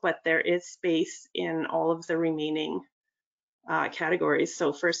filled, but there is space in all of the remaining categories.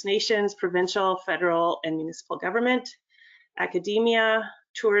 So First Nations, provincial, federal, and municipal government, academia,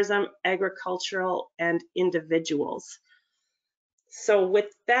 tourism, agricultural, and individuals. So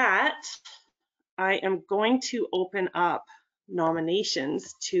with that, I am going to open up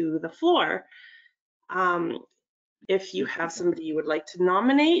nominations to the floor. If you have somebody you would like to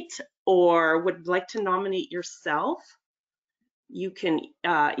nominate or would like to nominate yourself, you can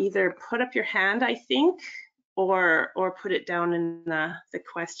either put up your hand, I think, or put it down in the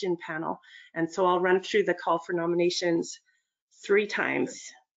question panel. And so I'll run through the call for nominations 3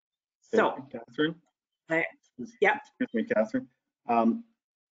 times. So, Catherine? Yeah. Excuse me, Catherine.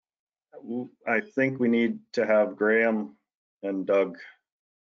 I think we need to have Graham and Doug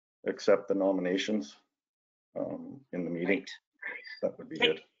accept the nominations in the meeting. Right. That would be Okay.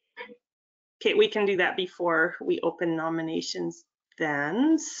 good. Okay, we can do that before we open nominations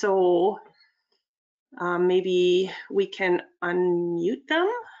then. So maybe we can unmute them.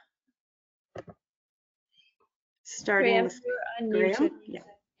 Starting Graham, with you're Graham. unmuted. Yeah.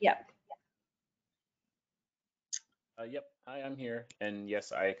 Yep. Yep, hi, I'm here, and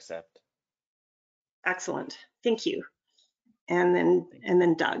yes, I accept. Excellent, thank you. And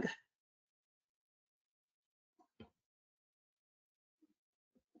then Doug.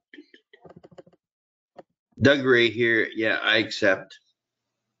 Doug Ray here. Yeah, I accept.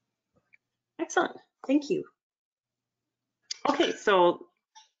 Excellent, thank you. Okay, so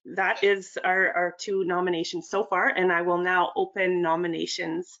that is our 2 nominations so far, and I will now open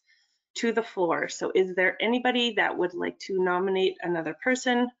nominations to the floor. So is there anybody that would like to nominate another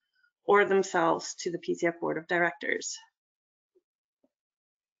person or themselves to the PCF Board of Directors?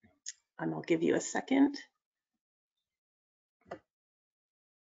 And I'll give you a second.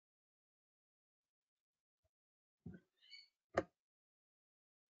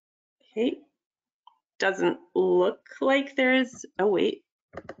 Okay, doesn't look like there is, oh wait,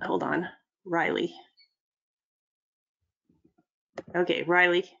 hold on, Riley. Okay,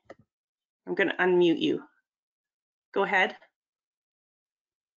 Riley, I'm gonna unmute you. Go ahead.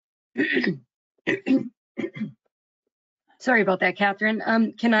 Sorry about that, Catherine.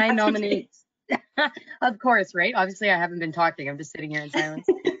 Can I That's nominate? Of course, right? Obviously, I haven't been talking. I'm just sitting here in silence.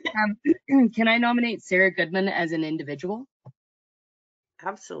 Can I nominate Sarah Goodman as an individual?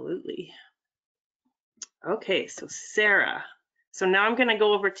 Absolutely. Okay, so Sarah. So now I'm going to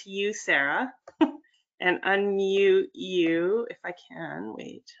go over to you, Sarah, and unmute you if I can.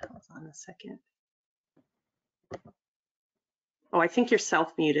 Wait, hold on a second. Oh, I think you're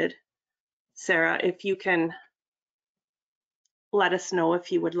self-muted. Sarah, if you can let us know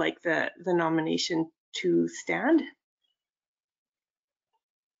if you would like the nomination to stand.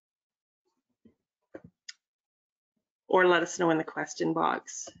 Or let us know in the question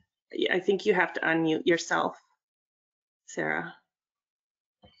box. I think you have to unmute yourself, Sarah.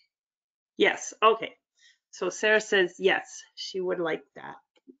 Yes, okay. So Sarah says yes, she would like that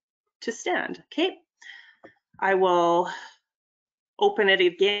to stand. Okay, I will open it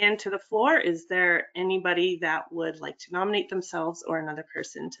again to the floor. Is there anybody that would like to nominate themselves or another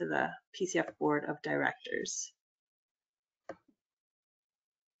person to the PCF Board of Directors?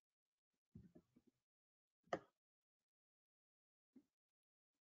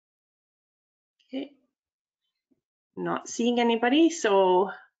 Okay, not seeing anybody. So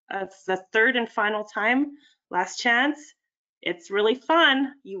it's the third and final time, last chance. It's really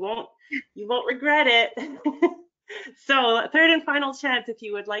fun. You won't regret it. So third and final chance, if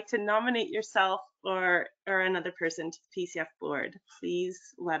you would like to nominate yourself or another person to the PCF board, please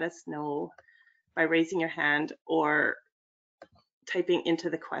let us know by raising your hand or typing into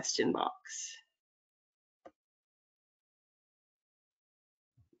the question box.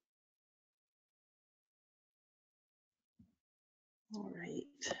 All right.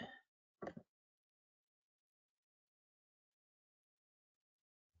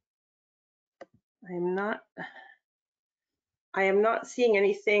 I am not seeing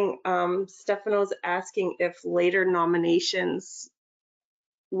anything. Stefano's asking if later nominations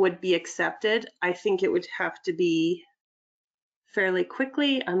would be accepted. I think it would have to be fairly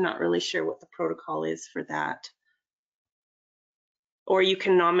quickly. I'm not really sure what the protocol is for that. Or you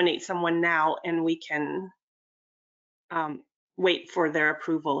can nominate someone now and we can wait for their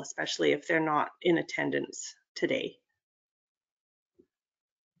approval, especially if they're not in attendance today.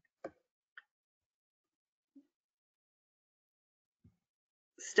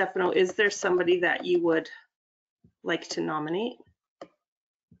 Stefano, is there somebody that you would like to nominate?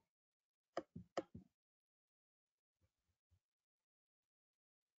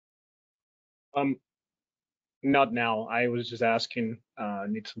 Not now. I was just asking,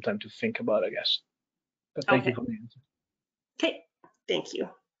 need some time to think about it, I guess. But thank you for the answer. Okay, thank you.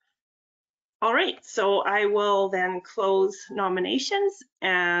 All right, so I will then close nominations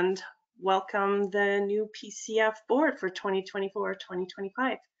and welcome the new PCF board for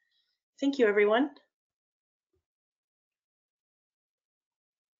 2024-2025. Thank you, everyone.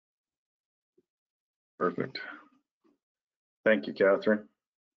 Perfect. Thank you, Catherine.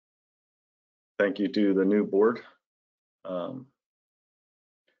 Thank you to the new board. I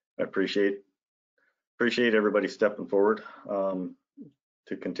appreciate everybody stepping forward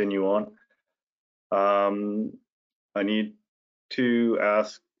to continue on. I need to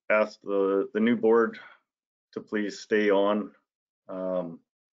ask the new board to please stay on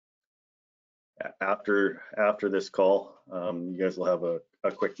after this call. You guys will have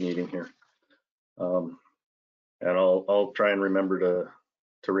a quick meeting here, and I'll try and remember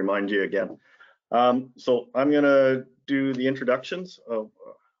to remind you again. So I'm gonna do the introductions of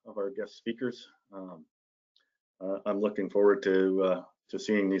our guest speakers. I'm looking forward to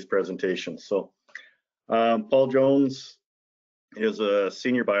seeing these presentations. So Paul Jones is a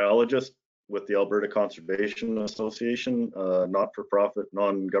senior biologist with the Alberta Conservation Association, not-for-profit,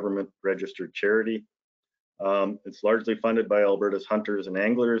 non-government registered charity. It's largely funded by Alberta's hunters and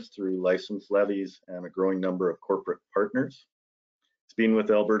anglers through license levies and a growing number of corporate partners. He's been with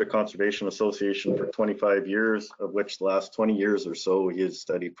the Alberta Conservation Association for 25 years, of which the last 20 years or so he has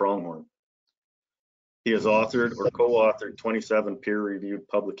studied pronghorn. He has authored or co-authored 27 peer-reviewed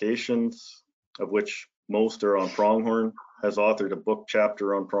publications, of which most are on pronghorn, has authored a book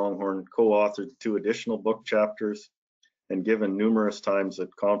chapter on pronghorn, co-authored 2 additional book chapters, and given numerous times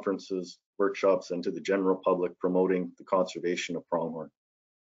at conferences, workshops, and to the general public promoting the conservation of pronghorn.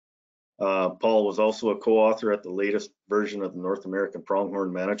 Paul was also a co-author at the latest version of the North American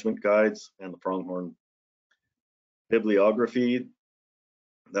Pronghorn Management Guides and the Pronghorn Bibliography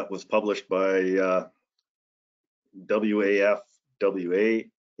that was published by WAFWA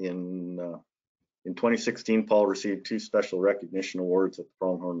in 2016. Paul received 2 special recognition awards at the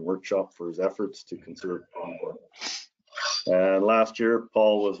Pronghorn Workshop for his efforts to conserve pronghorn. And last year,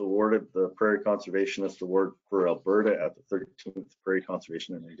 Paul was awarded the Prairie Conservationist Award for Alberta at the 13th Prairie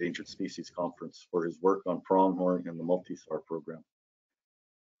Conservation and Endangered Species Conference for his work on pronghorn and the multi-SAR program.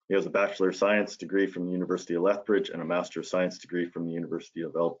 He has a Bachelor of Science degree from the University of Lethbridge and a Master of Science degree from the University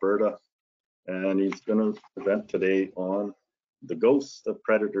of Alberta. And he's going to present today on the ghosts of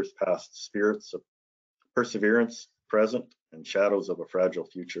predators past, spirits of perseverance present, and shadows of a fragile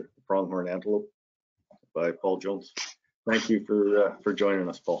future, the pronghorn antelope, by Paul Jones. Thank you for joining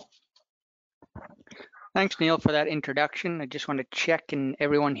us, Paul. Thanks, Neil, for that introduction. I just want to check, can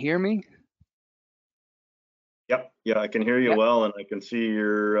everyone hear me? Yep, yeah, I can hear you well, and I can see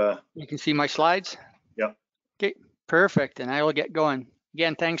your... You can see my slides? Yep. Okay, perfect, and I will get going.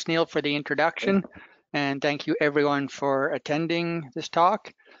 Again, thanks, Neil, for the introduction, and thank you, everyone, for attending this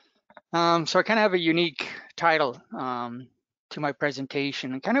talk. So I kind of have a unique title to my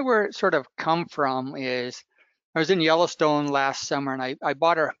presentation, and kind of where it sort of come from is I was in Yellowstone last summer, and I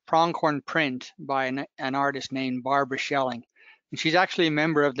bought a pronghorn print by an artist named Barbara Schelling. And she's actually a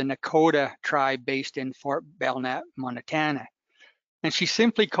member of the Nakota tribe based in Fort Belknap, Montana. And she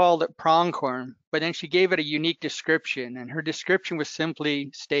simply called it pronghorn, but then she gave it a unique description. And her description was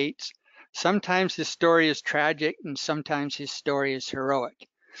simply states, sometimes his story is tragic and sometimes his story is heroic.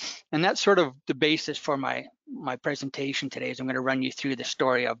 And that's sort of the basis for my presentation today, is I'm going to run you through the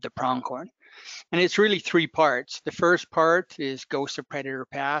story of the pronghorn. And it's really three parts. The first part is Ghosts of Predator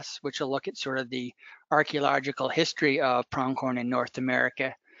Past, which will look at sort of the archaeological history of pronghorn in North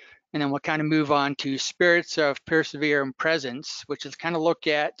America. And then we'll kind of move on to Spirits of Perseverance and Presence, which is kind of look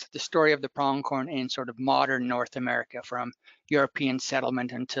at the story of the pronghorn in sort of modern North America from European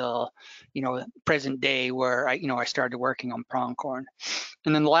settlement until, present day where I started working on pronghorn.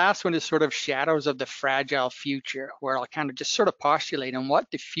 And then the last one is sort of Shadows of the Fragile Future, where I'll kind of just sort of postulate on what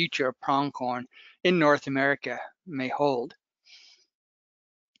the future of pronghorn in North America may hold.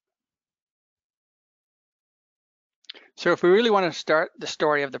 So if we really want to start the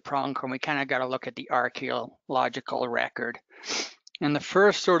story of the pronghorn, we kind of got to look at the archaeological record. And the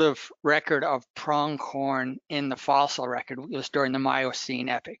first sort of record of pronghorn in the fossil record was during the Miocene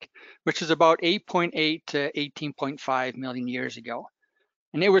epoch, which is about 8.8 to 18.5 million years ago.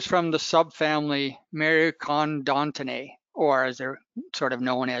 And it was from the subfamily Merocondontinae, or as they're sort of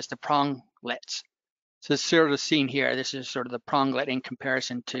known as the pronglets. So it's sort of seen here, this is sort of the pronglet in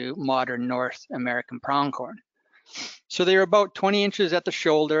comparison to modern North American pronghorn. So they were about 20 inches at the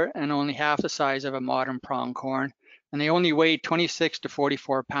shoulder and only half the size of a modern pronghorn. And they only weighed 26 to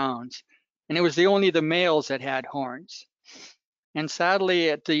 44 pounds. And it was only the males that had horns. And sadly,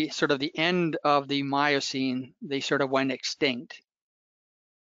 at the sort of the end of the Miocene, they sort of went extinct.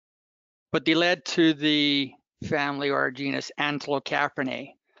 But they led to the family or genus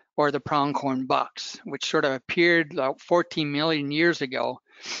Antilocaprinae, or the pronghorn bucks, which sort of appeared about 14 million years ago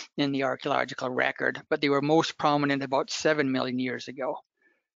in the archaeological record, but they were most prominent about 7 million years ago.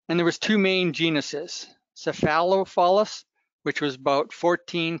 And there was two main genuses, Cephalophallus, which was about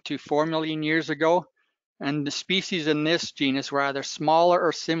 14 to 4 million years ago, and the species in this genus were either smaller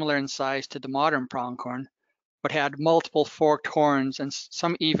or similar in size to the modern pronghorn, but had multiple forked horns, and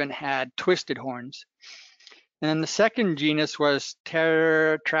some even had twisted horns. And then the second genus was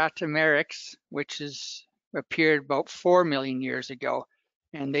Tratomerax, which appeared about 4 million years ago,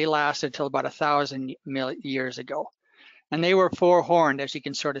 and they lasted until about 1,000 years ago. And they were four-horned, as you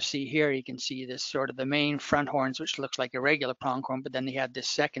can sort of see here. You can see this sort of the main front horns, which looks like a regular pronghorn, but then they had this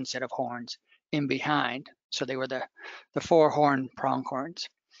second set of horns in behind. So they were the four-horned pronghorns.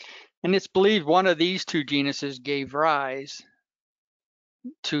 And it's believed one of these two genuses gave rise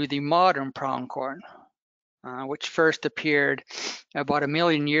to the modern pronghorn, which first appeared about 1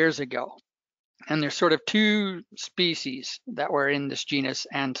 million years ago. And there's sort of two species that were in this genus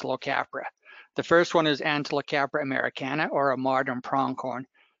Antilocapra. The first one is Antilocapra americana, or a modern pronghorn.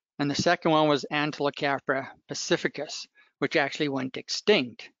 And the second one was Antilocapra pacificus, which actually went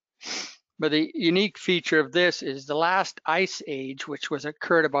extinct. But the unique feature of this is the last ice age, which was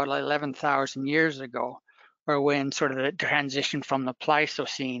occurred about 11,000 years ago, or when sort of the transition from the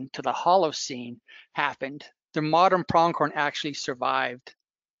Pleistocene to the Holocene happened. The modern pronghorn actually survived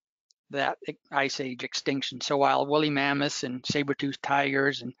that ice age extinction. So while woolly mammoths and saber-toothed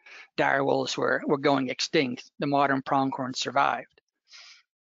tigers and dire wolves were going extinct, the modern pronghorn survived.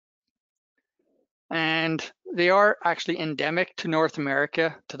 And they are actually endemic to North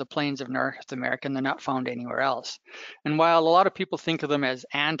America, to the plains of North America, and they're not found anywhere else. And while a lot of people think of them as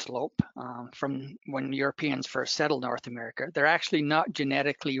antelope from when Europeans first settled North America, they're actually not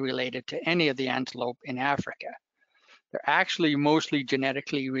genetically related to any of the antelope in Africa. they're actually mostly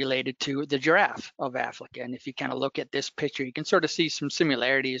genetically related to the giraffe of Africa. And if you kind of look at this picture, you can sort of see some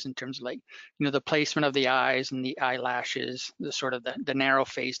similarities in terms of, like, you know, the placement of the eyes and the eyelashes, the sort of the narrow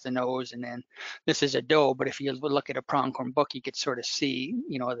face, the nose, and then this is a doe. But if you look at a pronghorn buck, you could sort of see,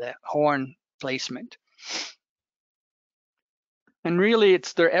 you know, the horn placement. And really,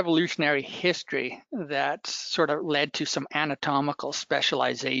 it's their evolutionary history that sort of led to some anatomical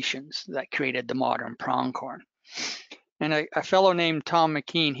specializations that created the modern pronghorn. And a fellow named Tom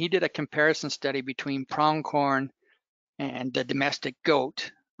McKean, he did a comparison study between pronghorn and the domestic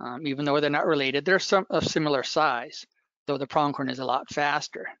goat. Even though they're not related, they're some of similar size, though the pronghorn is a lot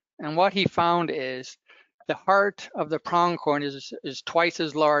faster. And what he found is the heart of the pronghorn is twice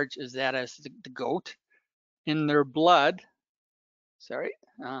as large as that as the goat. In their blood,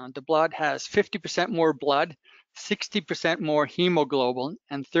 the blood has 50% more blood, 60% more hemoglobin,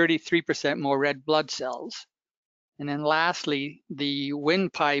 and 33% more red blood cells. And then lastly, the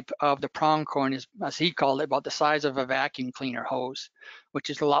windpipe of the pronghorn is, as he called it, about the size of a vacuum cleaner hose, which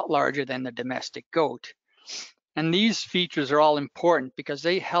is a lot larger than the domestic goat. And these features are all important because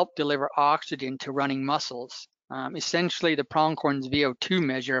they help deliver oxygen to running muscles. Essentially, the pronghorn's VO2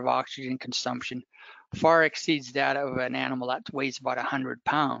 measure of oxygen consumption far exceeds that of an animal that weighs about 100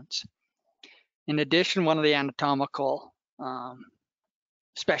 pounds. In addition, one of the anatomical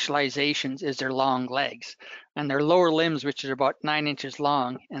specializations is their long legs, and their lower limbs, which are about 9 inches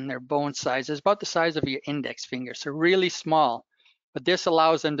long, and their bone size is about the size of your index finger, so really small. But this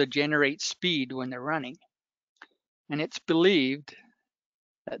allows them to generate speed when they're running. And it's believed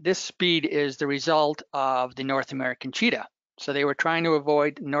that this speed is the result of the North American cheetah. So they were trying to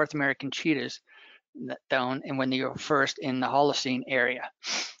avoid North American cheetahs down and when they were first in the Holocene area.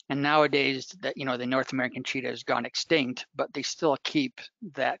 And nowadays, that, you know, the North American cheetah has gone extinct, but they still keep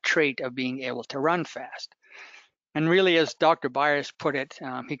that trait of being able to run fast. And really, as Dr. Byers put it,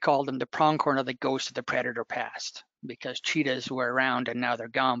 he called them the pronghorn of the ghost of the predator past, because cheetahs were around and now they're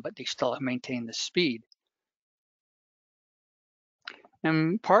gone, but they still maintain the speed.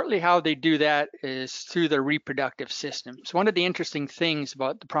 And partly how they do that is through their reproductive system. So one of the interesting things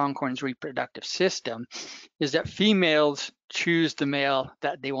about the pronghorn's reproductive system is that females choose the male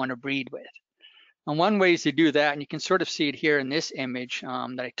that they want to breed with. And one way to do that, and you can sort of see it here in this image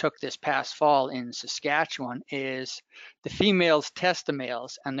that I took this past fall in Saskatchewan, is the females test the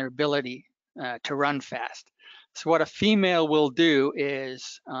males and their ability to run fast. So what a female will do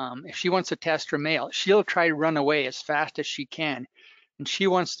is, if she wants to test her male, she'll try to run away as fast as she can. And she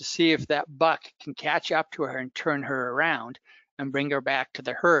wants to see if that buck can catch up to her and turn her around and bring her back to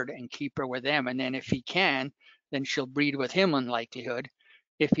the herd and keep her with them. And then if he can, then she'll breed with him in likelihood.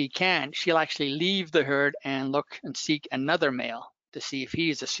 If he can't, she'll actually leave the herd and look and seek another male to see if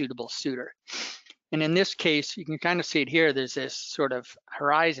he's a suitable suitor. And in this case, you can kind of see it here. There's this sort of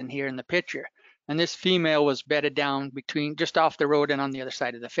horizon here in the picture. And this female was bedded down between just off the road and on the other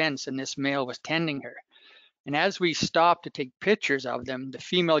side of the fence, and this male was tending her. And as we stopped to take pictures of them, the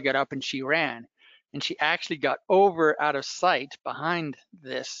female got up and she ran. And she actually got over out of sight behind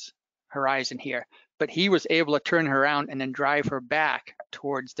this horizon here. But he was able to turn her around and then drive her back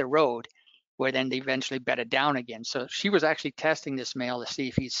towards the road, where then they eventually bedded down again. So she was actually testing this male to see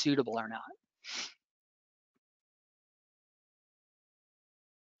if he's suitable or not.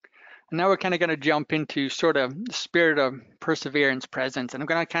 And now we're kind of going to jump into sort of the spirit of perseverance presence. And I'm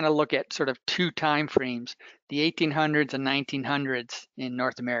going to kind of look at sort of two time frames, the 1800s and 1900s in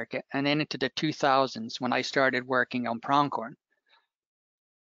North America, and then into the 2000s when I started working on pronghorn.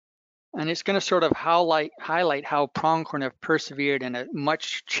 And it's going to sort of highlight how pronghorn have persevered in a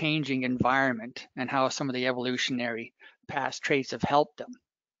much changing environment and how some of the evolutionary past traits have helped them.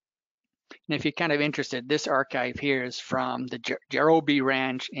 And if you're kind of interested, this archive here is from the Jarobi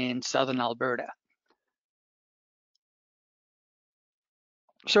Ranch in southern Alberta.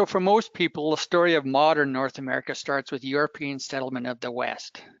 So for most people, the story of modern North America starts with European settlement of the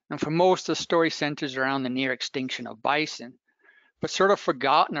West. And for most, the story centers around the near extinction of bison. But sort of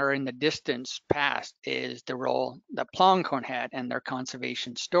forgotten or in the distance past is the role that pronghorn had and their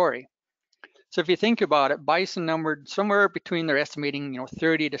conservation story. So if you think about it, bison numbered somewhere between, they're estimating,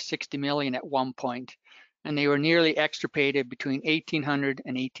 30 to 60 million at one point, and they were nearly extirpated between 1800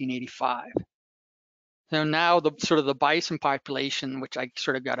 and 1885. So now the bison population, which I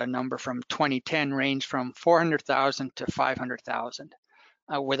sort of got a number from 2010, ranged from 400,000 to 500,000,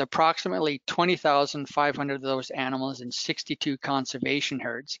 with approximately 20,500 of those animals in 62 conservation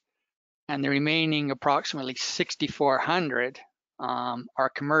herds, and the remaining approximately 6,400 are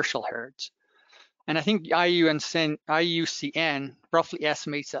commercial herds. And I think IUCN roughly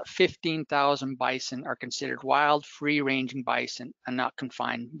estimates that 15,000 bison are considered wild, free-ranging bison and not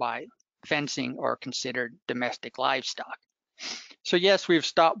confined by fencing or considered domestic livestock. So yes, we've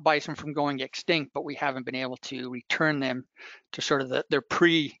stopped bison from going extinct, but we haven't been able to return them to sort of their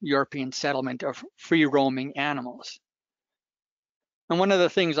pre-European settlement of free-roaming animals. And one of the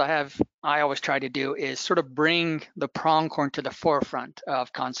things I always try to do is sort of bring the pronghorn to the forefront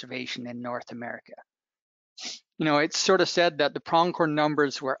of conservation in North America. You know, it's sort of said that the pronghorn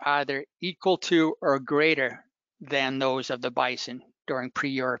numbers were either equal to or greater than those of the bison during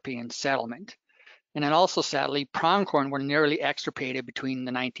pre-European settlement. And then also, sadly, pronghorn were nearly extirpated between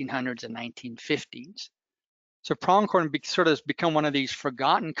the 1900s and 1950s. So pronghorn sort of has become one of these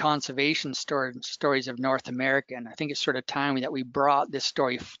forgotten conservation stories of North America. And I think it's sort of timely that we brought this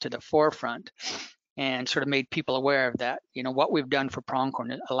story to the forefront and sort of made people aware of that. You know, what we've done for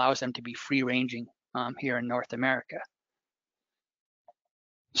pronghorn allows them to be free-ranging here in North America.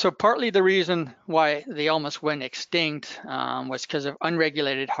 So partly the reason why they almost went extinct was because of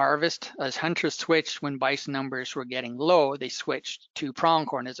unregulated harvest. As hunters switched when bison numbers were getting low, they switched to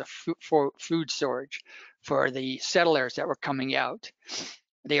pronghorn as a food storage for the settlers that were coming out.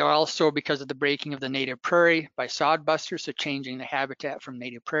 They are also, because of the breaking of the native prairie by sodbusters, so changing the habitat from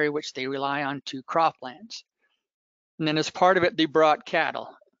native prairie, which they rely on, to croplands. And then as part of it, they brought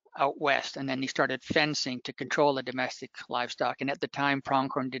cattle out west, and then they started fencing to control the domestic livestock. And at the time,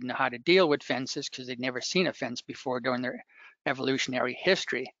 pronghorn didn't know how to deal with fences because they'd never seen a fence before during their evolutionary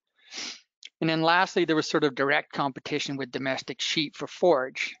history. And then lastly, there was sort of direct competition with domestic sheep for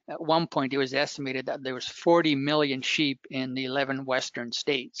forage. At one point, it was estimated that there was 40 million sheep in the 11 western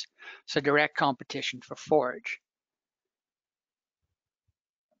states. So direct competition for forage.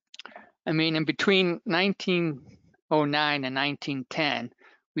 I mean, in between 1909 and 1910,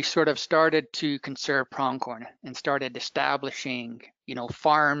 we sort of started to conserve pronghorn and started establishing, you know,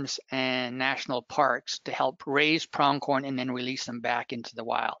 farms and national parks to help raise pronghorn and then release them back into the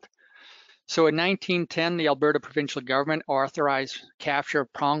wild. So in 1910, the Alberta provincial government authorized capture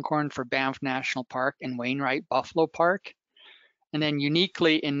of pronghorn for Banff National Park and Wainwright Buffalo Park. And then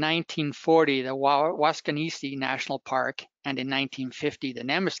uniquely in 1940, the Waskanisi National Park, and in 1950, the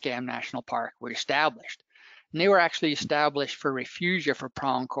Nemaskam National Park were established. And they were actually established for refugia for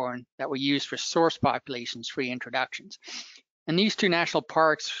pronghorn that were used for source populations for reintroductions. And these two national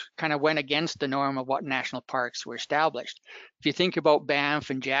parks kind of went against the norm of what national parks were established. If you think about Banff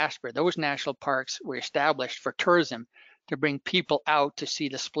and Jasper, those national parks were established for tourism, to bring people out to see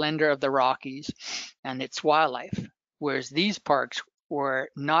the splendor of the Rockies and its wildlife. Whereas these parks were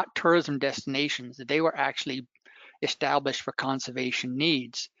not tourism destinations, they were actually established for conservation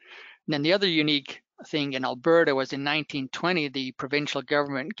needs. And then the other unique thing in Alberta was in 1920, the provincial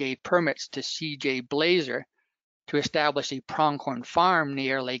government gave permits to C.J. Blazer to establish a pronghorn farm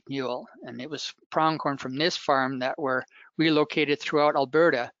near Lake Newell. And it was pronghorn from this farm that were relocated throughout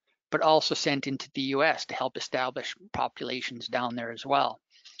Alberta, but also sent into the US to help establish populations down there as well.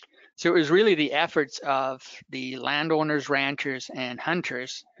 So it was really the efforts of the landowners, ranchers, and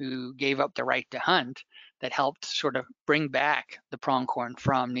hunters who gave up the right to hunt that helped sort of bring back the pronghorn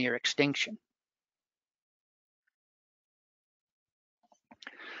from near extinction.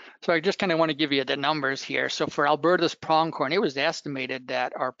 So I just kind of want to give you the numbers here. So for Alberta's pronghorn, it was estimated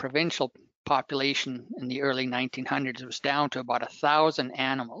that our provincial population in the early 1900s was down to about 1,000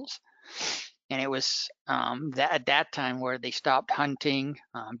 animals. And it was at that time where they stopped hunting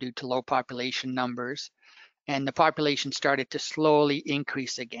due to low population numbers. And the population started to slowly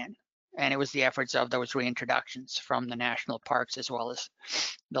increase again. And it was the efforts of those reintroductions from the national parks as well as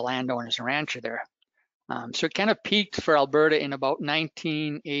the landowners and rancher there. So it kind of peaked for Alberta in about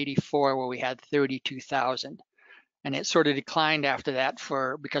 1984, where we had 32,000. And it sort of declined after that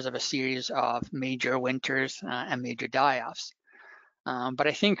because of a series of major winters and major die-offs. But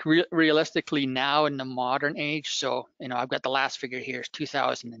I think realistically now in the modern age, so, you know, I've got the last figure here is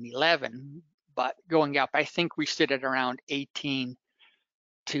 2011, but going up, I think we sit at around 18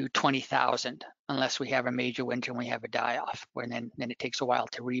 to 20,000, unless we have a major winter and we have a die-off, where then it takes a while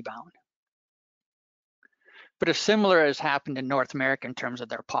to rebound. But a similar has happened in North America in terms of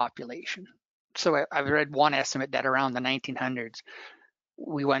their population. So I've read one estimate that around the 1900s,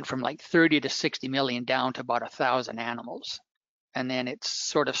 we went from like 30 to 60 million down to about 1,000 animals. And then it's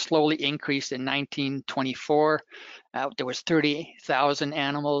sort of slowly increased in 1924. There was 30,000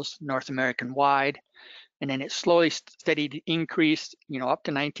 animals North American wide. And then it slowly steady increased, you know, up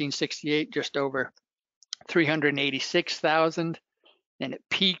to 1968, just over 386,000. Then it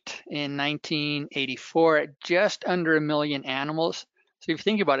peaked in 1984 at just under 1 million animals. So if you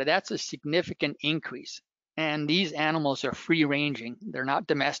think about it, that's a significant increase. And these animals are free ranging. They're not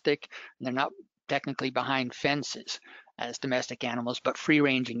domestic, and they're not technically behind fences as domestic animals, but free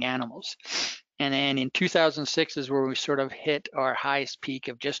ranging animals. And then in 2006 is where we sort of hit our highest peak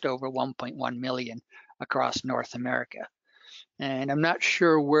of just over 1.1 million across North America. And I'm not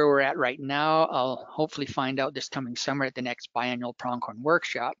sure where we're at right now. I'll hopefully find out this coming summer at the next biannual pronghorn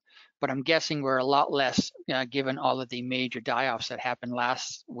workshop, but I'm guessing we're a lot less given all of the major die-offs that happened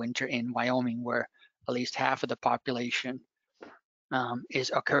last winter in Wyoming, where at least half of the population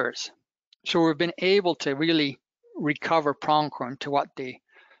occurs. So we've been able to really recover pronghorn to what they,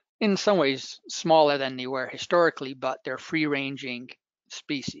 in some ways, smaller than they were historically, but they're free-ranging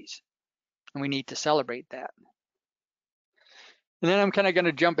species, and we need to celebrate that. And then I'm kind of going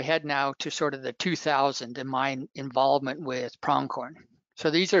to jump ahead now to sort of the 2000 and my involvement with pronghorn. So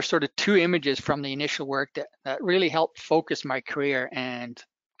these are sort of two images from the initial work that really helped focus my career and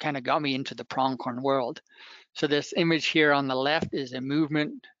kind of got me into the pronghorn world. So this image here on the left is a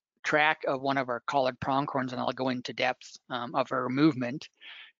movement track of one of our collared pronghorns, and I'll go into depth of her movement.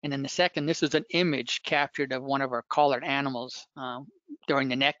 And then the second, this is an image captured of one of our collared animals during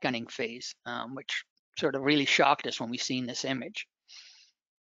the neck gunning phase, which sort of really shocked us when we seen this image.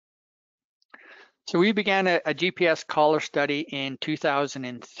 So we began a GPS collar study in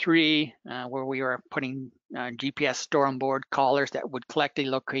 2003, where we were putting GPS store on board collars that would collect a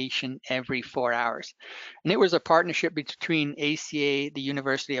location every 4 hours. And it was a partnership between ACA, the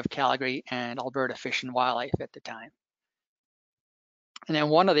University of Calgary, and Alberta Fish and Wildlife at the time. And then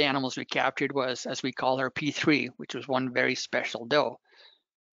one of the animals we captured was, as we call her, P3, which was one very special doe.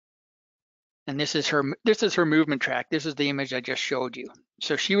 And this is her movement track. This is the image I just showed you.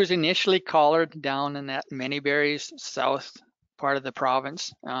 So she was initially collared down in that Manyberries south part of the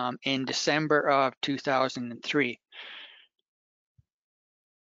province in December of 2003.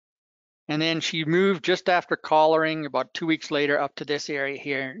 And then she moved just after collaring about 2 weeks later up to this area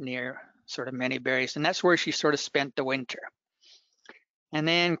here near sort of Manyberries. And that's where she sort of spent the winter. And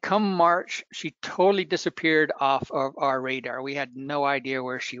then come March, she totally disappeared off of our radar. We had no idea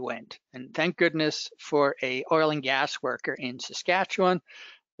where she went. And thank goodness for a oil and gas worker in Saskatchewan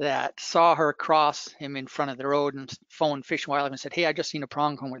that saw her cross him in front of the road and phoned Fish and Wildlife and said, hey, I just seen a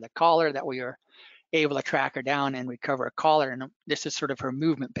pronghorn with a collar, that we were able to track her down and recover a collar. And this is sort of her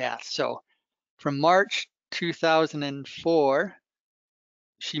movement path. So from March 2004,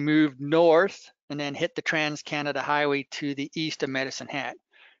 she moved north and then hit the Trans-Canada Highway to the east of Medicine Hat.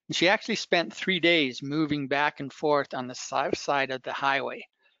 And she actually spent 3 days moving back and forth on the south side of the highway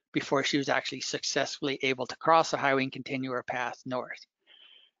before she was actually successfully able to cross the highway and continue her path north.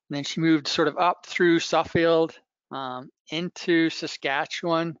 And then she moved sort of up through Suffield into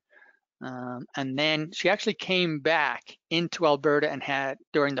Saskatchewan. And then she actually came back into Alberta and had,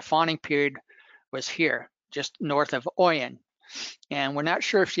 during the fawning period, was here, just north of Oyen. And we're not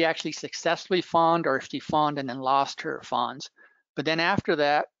sure if she actually successfully fawned or if she fawned and then lost her fawns. But then after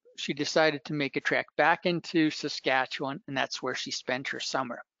that, she decided to make a trek back into Saskatchewan, and that's where she spent her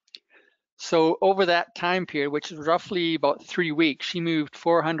summer. So over that time period, which is roughly about 3 weeks, she moved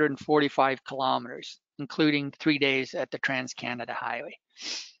 445 kilometers, including 3 days at the Trans-Canada Highway.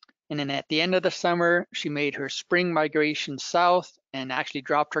 And then at the end of the summer, she made her spring migration south and actually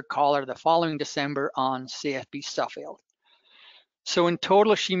dropped her collar the following December on CFB Suffield. So in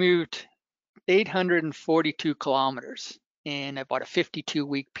total, she moved 842 kilometers in about a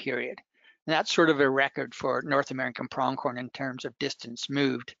 52-week period. And that's sort of a record for North American pronghorn in terms of distance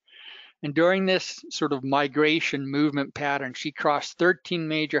moved. And during this sort of migration movement pattern, she crossed 13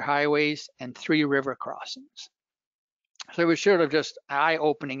 major highways and 3 river crossings. So it was sort of just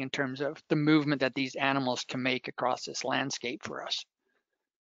eye-opening in terms of the movement that these animals can make across this landscape for us.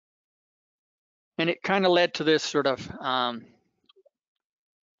 And it kind of led to this sort of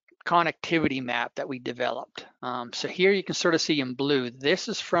connectivity map that we developed. So here you can sort of see in blue, this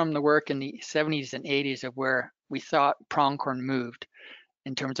is from the work in the 70s and 80s of where we thought pronghorn moved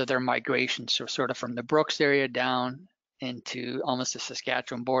in terms of their migration. So sort of from the Brooks area down into almost the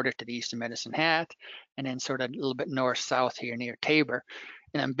Saskatchewan border to the east of Medicine Hat, and then sort of a little bit north-south here near Tabor.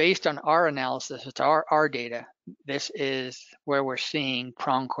 And then based on our analysis, it's our data, this is where we're seeing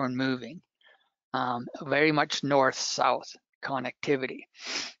pronghorn moving, very much north-south connectivity.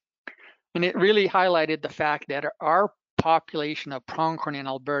 And it really highlighted the fact that our population of pronghorn in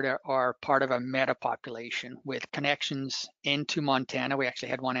Alberta are part of a meta population with connections into Montana. We actually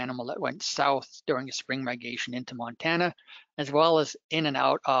had one animal that went south during a spring migration into Montana, as well as in and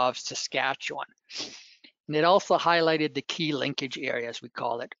out of Saskatchewan. And it also highlighted the key linkage areas, we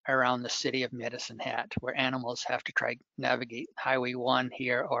call it, around the city of Medicine Hat, where animals have to try navigate Highway 1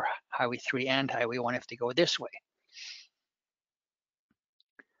 here or Highway 3 and Highway 1 if they go this way.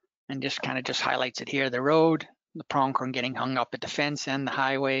 And just kind of just highlights it here, the road, the pronghorn getting hung up at the fence and the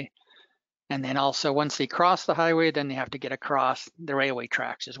highway. And then also once they cross the highway, then they have to get across the railway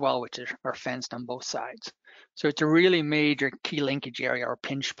tracks as well, which are fenced on both sides. So it's a really major key linkage area or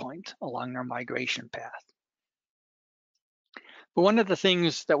pinch point along their migration path. But one of the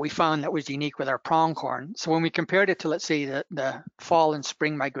things that we found that was unique with our pronghorn, so when we compared it to, let's say, the fall and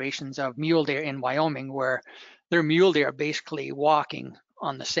spring migrations of mule deer in Wyoming, where their mule deer are basically walking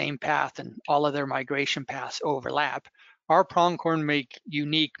on the same path and all of their migration paths overlap, our pronghorn make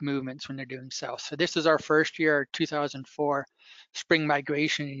unique movements when they're doing so. So this is our first year, 2004 spring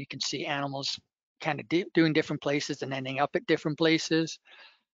migration, and you can see animals kind of doing different places and ending up at different places.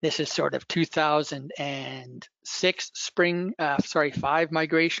 This is sort of 2006 spring, 5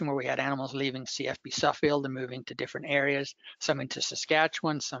 migration, where we had animals leaving CFB Suffield and moving to different areas, some into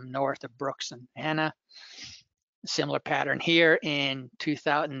Saskatchewan, some north of Brooks and Anna. Similar pattern here in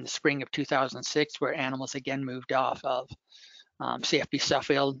the spring of 2006, where animals again moved off of CFB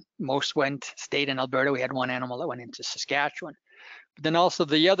Suffield. Most stayed in Alberta. We had one animal that went into Saskatchewan. But then also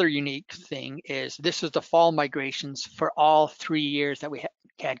the other unique thing is this is the fall migrations for all 3 years that we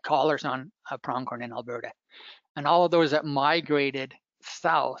had collars on pronghorn in Alberta. And all of those that migrated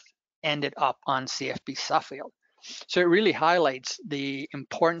south ended up on CFB Suffield. So it really highlights the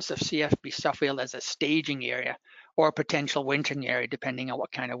importance of CFB Suffield as a staging area or a potential wintering area, depending on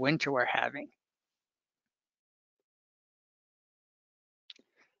what kind of winter we're having.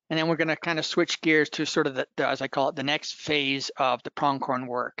 And then we're going to kind of switch gears to sort of as I call it, the next phase of the pronghorn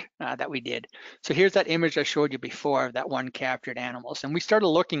work that we did. So here's that image I showed you before of that one captured animals. And we started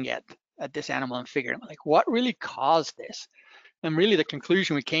looking at this animal and figuring like, what really caused this? And really the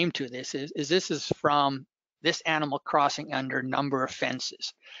conclusion we came to this is from this animal crossing under a number of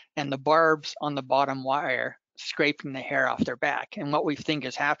fences and the barbs on the bottom wire scraping the hair off their back. And what we think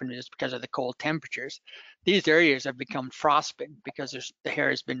has happened is because of the cold temperatures, these areas have become frostbitten because the hair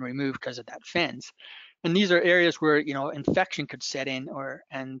has been removed because of that fence. And these are areas where, you know, infection could set in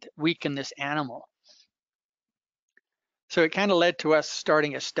and weaken this animal. So it kind of led to us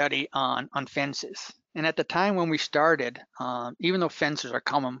starting a study on fences. And at the time when we started, even though fences are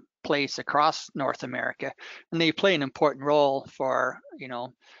commonplace across North America, and they play an important role for, you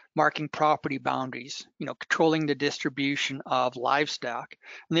know, marking property boundaries, you know, controlling the distribution of livestock.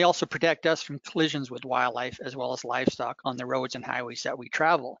 And they also protect us from collisions with wildlife as well as livestock on the roads and highways that we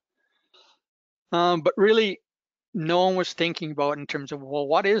travel. But really, no one was thinking about in terms of, well,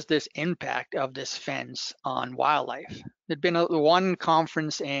 what is this impact of this fence on wildlife? There'd been one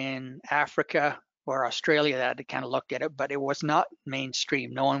conference in Africa or Australia that had kind of looked at it, but it was not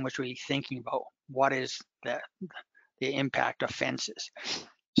mainstream. No one was really thinking about what is the impact of fences.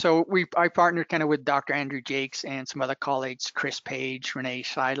 So I partnered kind of with Dr. Andrew Jakes and some other colleagues, Chris Page, Renee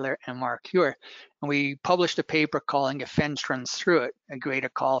Seidler, and Mark Huer. And we published a paper calling A Fence Runs Through It, a greater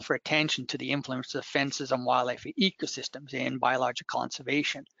call for attention to the influence of fences on wildlife ecosystems and biological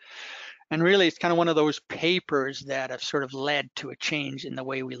conservation. And really, it's kind of one of those papers that have sort of led to a change in the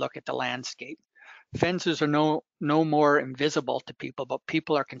way we look at the landscape. Fences are no more invisible to people, but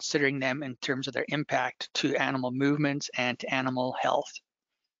people are considering them in terms of their impact to animal movements and to animal health.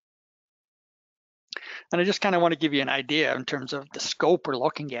 And I just kind of want to give you an idea in terms of the scope we're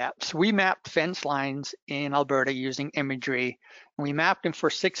looking at. So we mapped fence lines in Alberta using imagery, and we mapped them for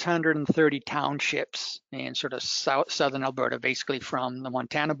 630 townships in sort of southern Alberta, basically from the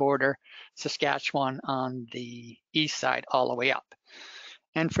Montana border, Saskatchewan on the east side all the way up.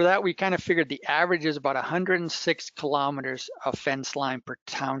 And for that, we kind of figured the average is about 106 kilometers of fence line per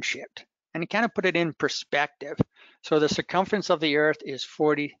township. And it kind of put it in perspective. So the circumference of the earth is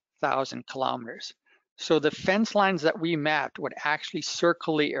 40,000 kilometers. So the fence lines that we mapped would actually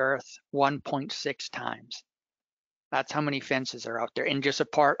circle the earth 1.6 times. That's how many fences are out there in just a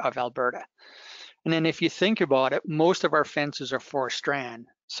part of Alberta. And then if you think about it, most of our fences are 4-strand.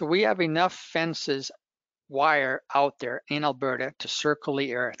 So we have enough fences wire out there in Alberta to circle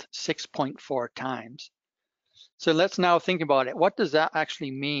the earth 6.4 times. So let's now think about it. What does that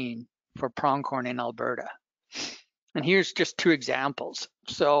actually mean for pronghorn in Alberta? And here's just 2 examples.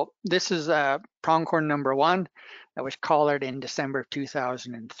 So this is pronghorn number 1 that was collared in December of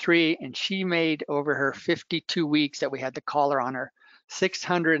 2003, and she made over her 52 weeks that we had the collar on her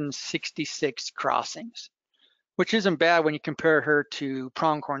 666 crossings, which isn't bad when you compare her to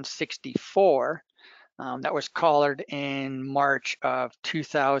pronghorn 64 that was collared in March of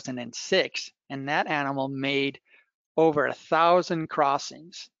 2006, and that animal made over 1,000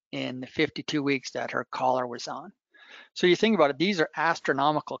 crossings in the 52 weeks that her collar was on. So you think about it, these are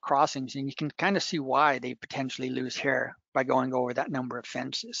astronomical crossings, and you can kind of see why they potentially lose hair by going over that number of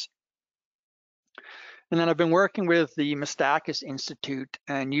fences. And then I've been working with the Mistakis Institute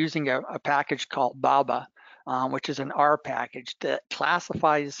and using a package called BABA, which is an R package that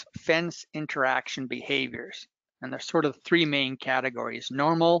classifies fence interaction behaviors. And there's sort of three main categories: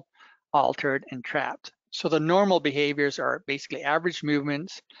 normal, altered, and trapped. So the normal behaviors are basically average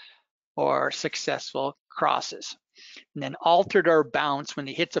movements or successful crosses. And then altered or bounce when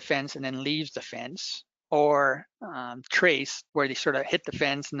they hit the fence and then leaves the fence, or trace where they sort of hit the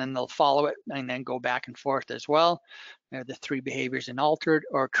fence and then they'll follow it and then go back and forth as well. They're the three behaviors in altered,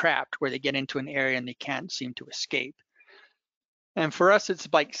 or trapped where they get into an area and they can't seem to escape. And for us, it's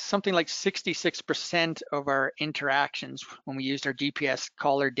like something like 66% of our interactions when we used our GPS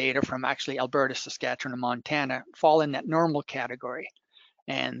collar data from actually Alberta, Saskatchewan, and Montana fall in that normal category.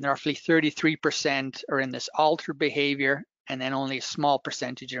 And roughly 33% are in this altered behavior, and then only a small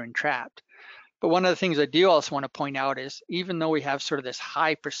percentage are in trapped. But one of the things I do also want to point out is, even though we have sort of this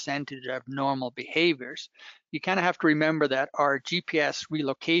high percentage of normal behaviors, you kind of have to remember that our GPS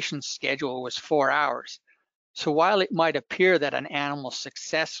relocation schedule was 4 hours. So while it might appear that an animal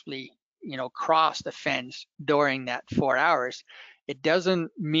successfully, crossed the fence during that 4 hours, it doesn't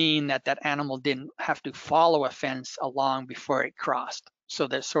mean that that animal didn't have to follow a fence along before it crossed. So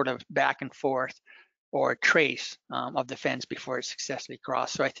there's sort of back and forth or trace of the fence before it successfully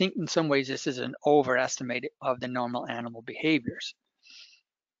crossed. So I think in some ways this is an overestimate of the normal animal behaviors.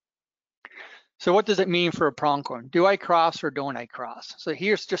 So what does it mean for a pronghorn? Do I cross or don't I cross? So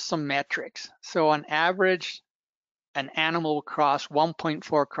here's just some metrics. So on average, an animal will cross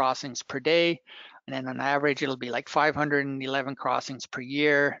 1.4 crossings per day. And then on average, it'll be like 511 crossings per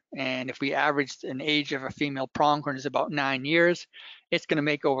year. And if we average an age of a female pronghorn is about 9 years, it's going to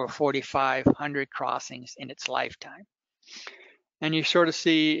make over 4,500 crossings in its lifetime. And you sort of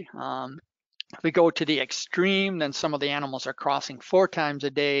see, if we go to the extreme, then some of the animals are crossing 4 times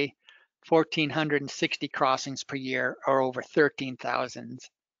a day, 1,460 crossings per year, or over 13,000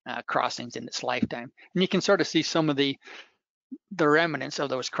 crossings in its lifetime. And you can sort of see some of the remnants of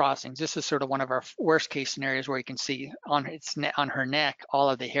those crossings. This is sort of one of our worst case scenarios where you can see on her neck, all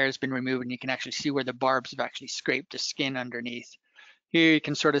of the hair has been removed, and you can actually see where the barbs have actually scraped the skin underneath. Here you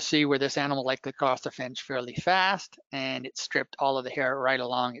can sort of see where this animal likely crossed the fence fairly fast, and it stripped all of the hair right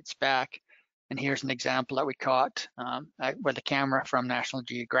along its back. And here's an example that we caught with a camera from National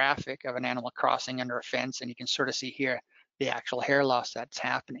Geographic of an animal crossing under a fence, and you can sort of see here the actual hair loss that's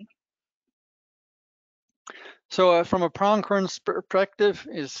happening. So from a pronghorn's perspective,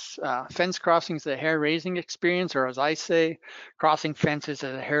 is fence crossings a hair raising experience, or as I say, crossing fences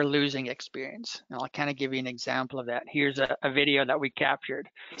is a hair losing experience? And I'll kind of give you an example of that. Here's a video that we captured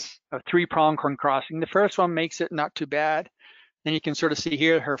of 3 pronghorn crossing. The first one makes it not too bad. Then you can sort of see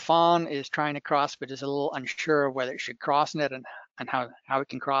here her fawn is trying to cross, but is a little unsure of whether it should cross it and how it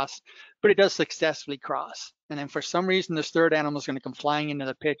can cross, but it does successfully cross. And then for some reason, this third animal is going to come flying into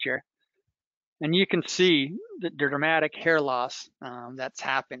the picture. And you can see the dramatic hair loss that's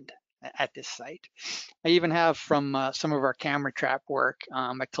happened at this site. I even have from some of our camera trap work,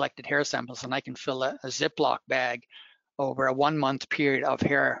 I collected hair samples, and I can fill a Ziploc bag over a 1-month period of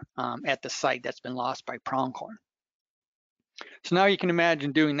hair at the site that's been lost by pronghorn. So now you can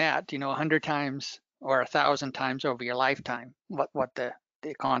imagine doing that, 100 times or 1,000 times over your lifetime, what the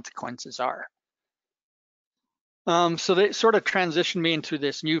consequences are. So they sort of transitioned me into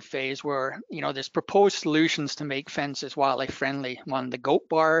this new phase where, there's proposed solutions to make fences wildlife friendly. One, the goat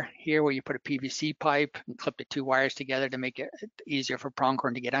bar here, where you put a PVC pipe and clip the 2 wires together to make it easier for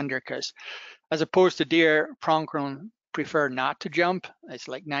pronghorn to get under, because as opposed to deer, pronghorn prefer not to jump. It's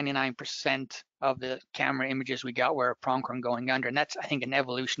like 99% of the camera images we got were pronghorn going under. And that's, I think, an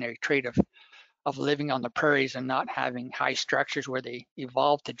evolutionary trait of living on the prairies and not having high structures where they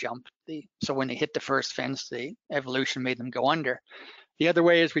evolved to jump. So when they hit the first fence, the evolution made them go under. The other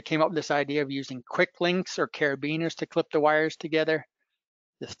way is we came up with this idea of using quick links or carabiners to clip the wires together.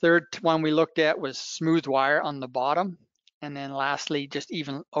 The third one we looked at was smooth wire on the bottom. And then lastly, just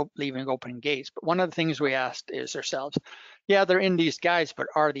even leaving open gates. But one of the things we asked is ourselves, yeah, they're in these guides, but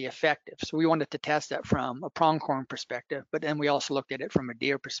are they effective? So we wanted to test that from a pronghorn perspective, but then we also looked at it from a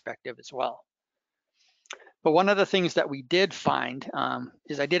deer perspective as well. But one of the things that we did find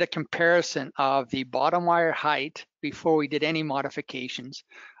is I did a comparison of the bottom wire height before we did any modifications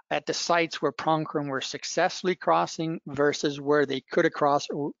at the sites where pronghorn were successfully crossing versus where they could have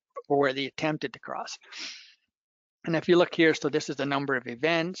crossed or where they attempted to cross. And if you look here, so this is the number of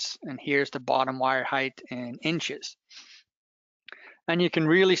events, and here's the bottom wire height in inches. And you can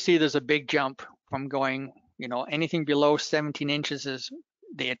really see there's a big jump from going, anything below 17 inches is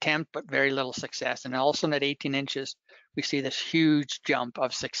the attempt, but very little success. And also at 18 inches, we see this huge jump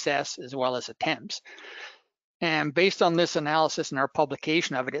of success as well as attempts. And based on this analysis and our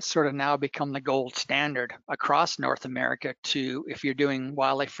publication of it, it's sort of now become the gold standard across North America to, if you're doing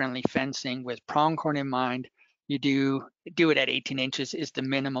wildlife-friendly fencing with pronghorn in mind, you do it at 18 inches is the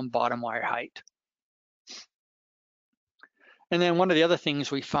minimum bottom wire height. And then one of the other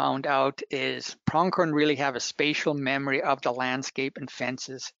things we found out is pronghorn really have a spatial memory of the landscape and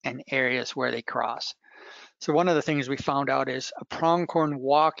fences and areas where they cross. So one of the things we found out is a pronghorn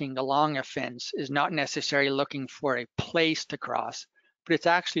walking along a fence is not necessarily looking for a place to cross, but it's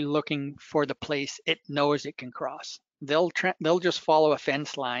actually looking for the place it knows it can cross. They'll just follow a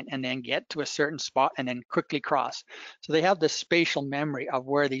fence line and then get to a certain spot and then quickly cross. So they have this spatial memory of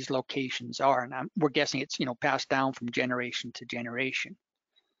where these locations are, and we're guessing it's passed down from generation to generation.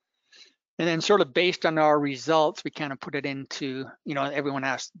 And then sort of based on our results, we kind of put it into, everyone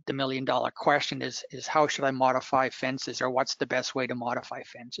asked the $1 million question is how should I modify fences, or what's the best way to modify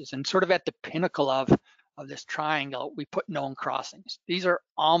fences? And sort of at the pinnacle of this triangle, we put known crossings. These are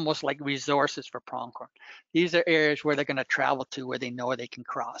almost like resources for pronghorn. These are areas where they're going to travel to where they know they can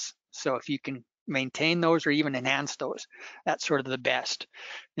cross. So if you can maintain those or even enhance those, that's sort of the best.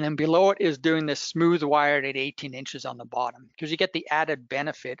 And then below it is doing this smooth wired at 18 inches on the bottom, because you get the added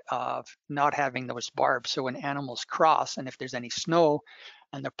benefit of not having those barbs. So when animals cross, and if there's any snow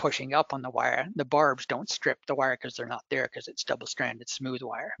and they're pushing up on the wire, the barbs don't strip the wire because they're not there, because it's double-stranded smooth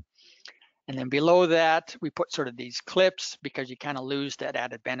wire. And then below that, we put sort of these clips, because you kind of lose that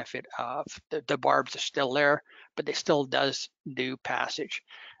added benefit of the barbs are still there, but they still do passage.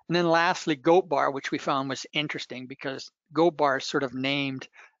 And then lastly, goat bar, which we found was interesting, because goat bar is sort of named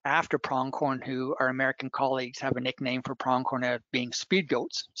after pronghorn, who our American colleagues have a nickname for pronghorn of being speed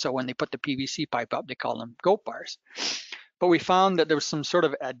goats. So when they put the PVC pipe up, they call them goat bars. But we found that there was some sort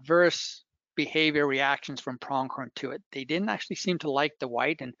of adverse behavior reactions from pronghorn to it. They didn't actually seem to like the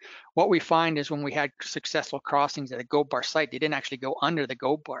white. And what we find is when we had successful crossings at a goat bar site, they didn't actually go under the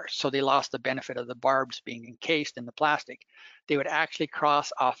goat bar. So they lost the benefit of the barbs being encased in the plastic. They would actually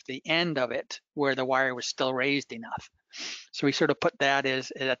cross off the end of it where the wire was still raised enough. So we sort of put that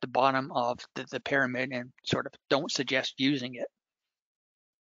as at the bottom of the pyramid and sort of don't suggest using it.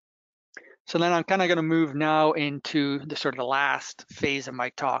 So then I'm kind of going to move now into the sort of the last phase of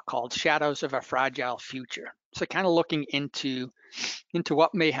my talk, called Shadows of a Fragile Future. So kind of looking into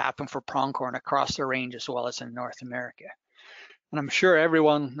what may happen for pronghorn across the range as well as in North America. And I'm sure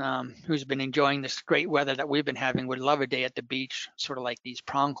everyone who's been enjoying this great weather that we've been having would love a day at the beach, sort of like these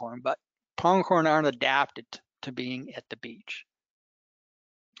pronghorn, but pronghorn aren't adapted to being at the beach.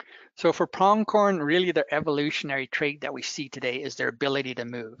 So for pronghorn, really their evolutionary trait that we see today is their ability to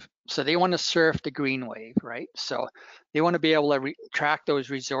move. So they want to surf the green wave, right? So they want to be able to track those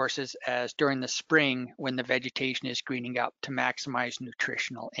resources as during the spring when the vegetation is greening up to maximize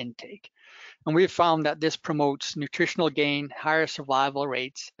nutritional intake. And we've found that this promotes nutritional gain, higher survival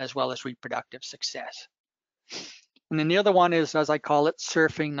rates, as well as reproductive success. And then the other one is, as I call it,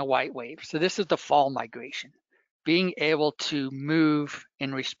 surfing the white wave. So this is the fall migration, being able to move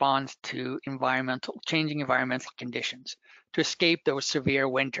in response to changing environmental conditions, to escape those severe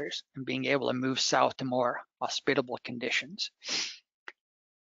winters and being able to move south to more hospitable conditions.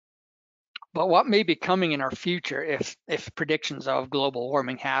 But what may be coming in our future if predictions of global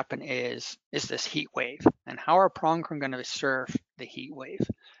warming happen is this heat wave. And how are pronghorn going to surf the heat wave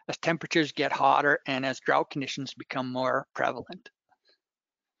as temperatures get hotter and as drought conditions become more prevalent?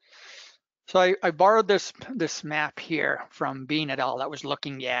 So I borrowed this map here from Bean et al. That was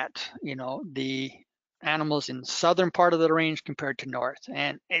looking at, the animals in southern part of the range compared to north.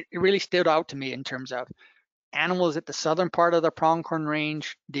 And it really stood out to me in terms of animals at the southern part of the pronghorn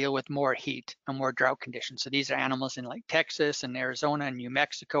range deal with more heat and more drought conditions. So these are animals in like Texas and Arizona and New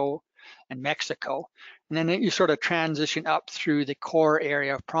Mexico and Mexico. And then you sort of transition up through the core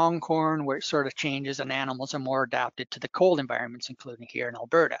area of pronghorn, where it sort of changes and animals are more adapted to the cold environments, including here in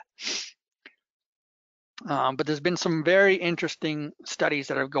Alberta. But there's been some very interesting studies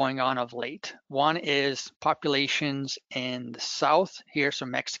that are going on of late. One is populations in the south here, so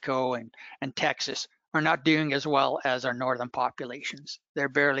Mexico and Texas, are not doing as well as our northern populations. They're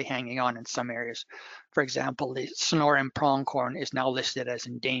barely hanging on in some areas. For example, the Sonoran pronghorn is now listed as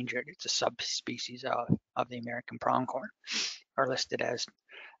endangered. It's a subspecies of the American pronghorn, are listed as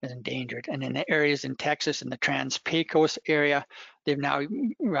as endangered. And in the areas in Texas in the Trans-Pecos area, they've now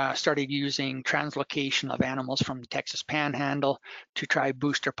started using translocation of animals from the Texas Panhandle to try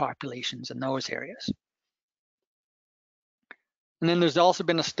booster populations in those areas. And then there's also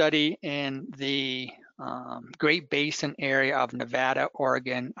been a study in the Great Basin area of Nevada,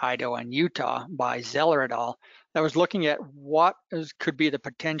 Oregon, Idaho, and Utah by Zeller et al. That was looking at what could be the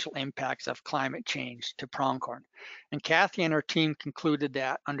potential impacts of climate change to pronghorn. And Kathy and her team concluded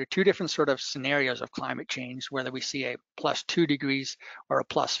that under two different sort of scenarios of climate change, whether we see a +2 degrees or a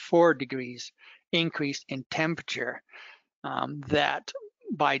 +4 degrees increase in temperature, that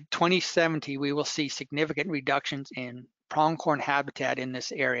by 2070, we will see significant reductions in pronghorn habitat in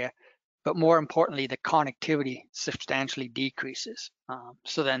this area, but more importantly, the connectivity substantially decreases.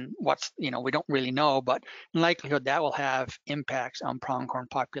 So then we don't really know, but in likelihood that will have impacts on pronghorn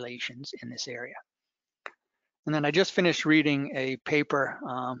populations in this area. And then I just finished reading a paper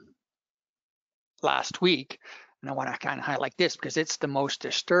last week, and I want to kind of highlight this because it's the most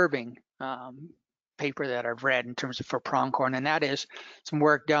disturbing paper that I've read in terms of for pronghorn, and that is some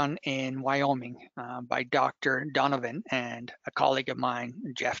work done in Wyoming by Dr. Donovan and a colleague of mine,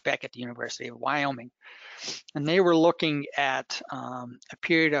 Jeff Beck at the University of Wyoming. And they were looking at a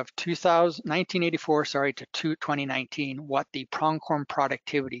period of 1984 to 2019, what the pronghorn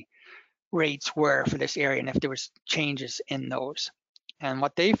productivity rates were for this area and if there was changes in those. And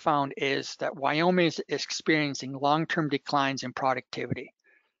what they found is that Wyoming is experiencing long-term declines in productivity.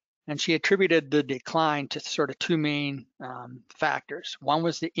 And she attributed the decline to sort of two main factors. One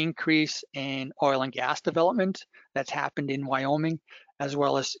was the increase in oil and gas development that's happened in Wyoming, as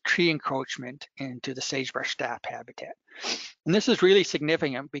well as tree encroachment into the sagebrush steppe habitat. And this is really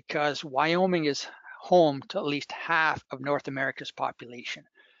significant because Wyoming is home to at least half of North America's population.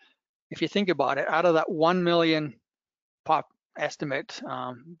 If you think about it, out of that 1 million pop estimate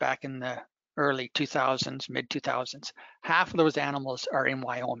back in the early 2000s, mid 2000s, half of those animals are in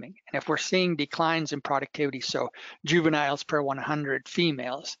Wyoming. And if we're seeing declines in productivity, so juveniles per 100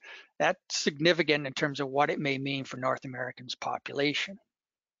 females, that's significant in terms of what it may mean for North Americans' population.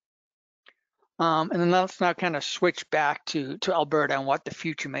 And then let's now kind of switch back to Alberta and what the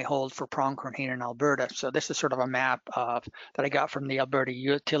future may hold for pronghorn here in Alberta. So this is sort of a map that I got from the Alberta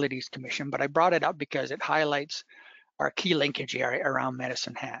Utilities Commission, but I brought it up because it highlights our key linkage area around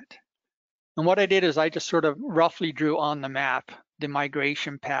Medicine Hat. And what I did is I just sort of roughly drew on the map the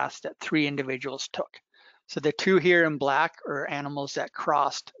migration paths that three individuals took. So the two here in black are animals that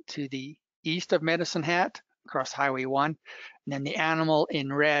crossed to the east of Medicine Hat, across Highway 1. And then the animal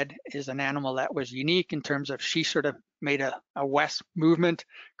in red is an animal that was unique in terms of she sort of made a west movement,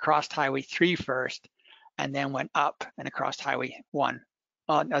 crossed Highway 3 first, and then went up and across Highway 1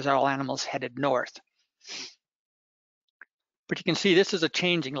 as all animals headed north. But you can see this is a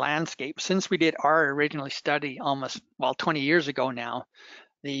changing landscape. Since we did our original study almost, 20 years ago now,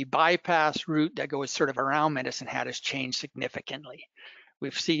 the bypass route that goes sort of around Medicine Hat has changed significantly.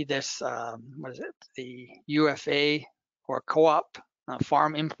 We've seen this, the UFA or co-op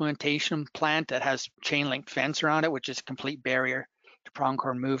farm implementation plant that has chain link fence around it, which is a complete barrier to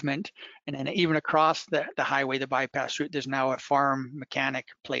pronghorn movement. And then even across the highway, the bypass route, there's now a farm mechanic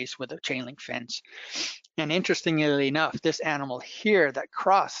place with a chain link fence. And interestingly enough, this animal here that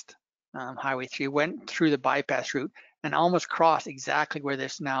crossed Highway 3 went through the bypass route and almost crossed exactly where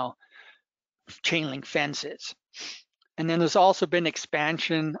this now chain link fence is. And then there's also been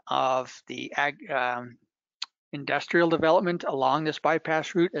expansion of the industrial development along this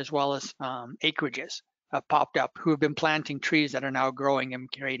bypass route, as well as acreages have popped up who have been planting trees that are now growing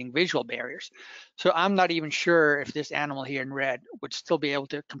and creating visual barriers. So I'm not even sure if this animal here in red would still be able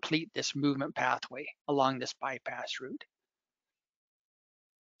to complete this movement pathway along this bypass route.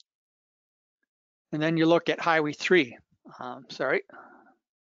 And then you look at Highway 3,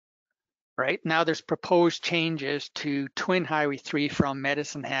 right? Now there's proposed changes to twin Highway 3 from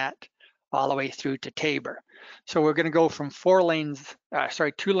Medicine Hat all the way through to Tabor. So we're going to go from 2 lanes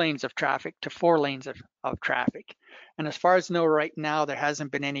of traffic to 4 lanes of traffic. And as far as I know right now, there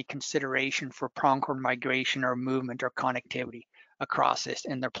hasn't been any consideration for pronghorn migration or movement or connectivity across this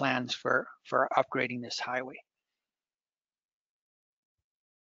in their plans for upgrading this highway.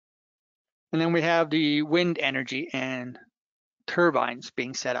 And then we have the wind energy and turbines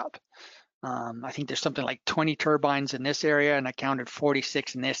being set up. I think there's something like 20 turbines in this area, and I counted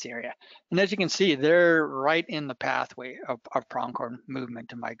 46 in this area. And as you can see, they're right in the pathway of pronghorn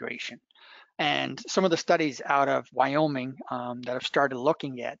movement and migration. And some of the studies out of Wyoming that have started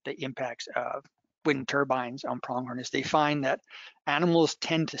looking at the impacts of wind turbines on pronghorn is they find that animals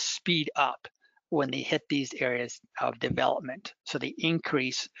tend to speed up when they hit these areas of development. So they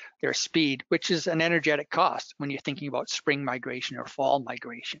increase their speed, which is an energetic cost when you're thinking about spring migration or fall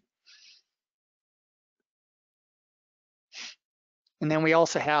migration. And then we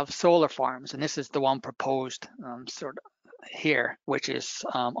also have solar farms, and this is the one proposed sort of here, which is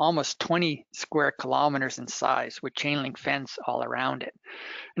almost 20 square kilometers in size with chain link fence all around it.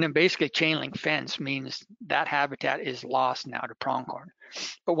 And then basically chain link fence means that habitat is lost now to pronghorn.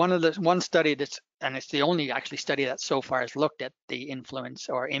 But one study that's, and it's the only actually study that so far has looked at the influence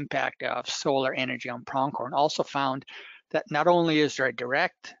or impact of solar energy on pronghorn, also found that not only is there a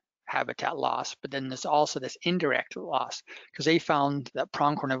direct habitat loss, but then there's also this indirect loss, because they found that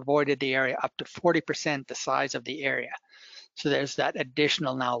pronghorn avoided the area up to 40% the size of the area. So there's that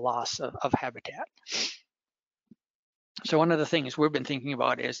additional now loss of habitat. So one of the things we've been thinking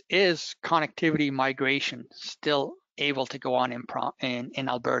about is connectivity migration still able to go on in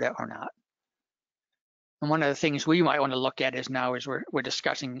Alberta or not? And one of the things we might want to look at is now is we're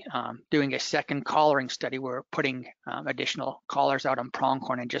discussing doing a second collaring study. We're putting additional collars out on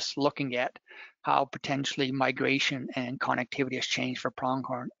pronghorn and just looking at how potentially migration and connectivity has changed for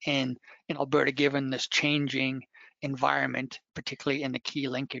pronghorn in Alberta, given this changing environment, particularly in the key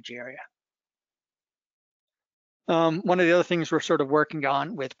linkage area. One of the other things we're sort of working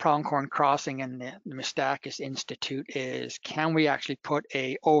on with pronghorn crossing and the Mistakis Institute is, can we actually put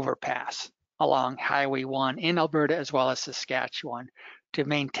a overpass along Highway 1 in Alberta as well as Saskatchewan to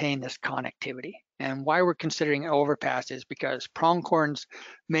maintain this connectivity? And why we're considering an overpass is because pronghorn's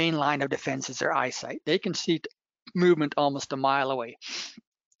main line of defense is their eyesight. They can see movement almost a mile away.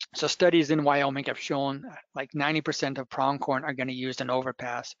 So studies in Wyoming have shown like 90% of pronghorn are going to use an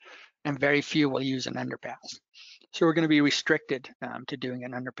overpass and very few will use an underpass. So we're going to be restricted to doing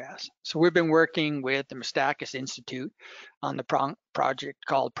an underpass. So we've been working with the Mistakis Institute on the project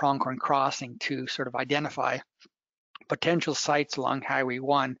called Pronghorn Crossing to sort of identify potential sites along Highway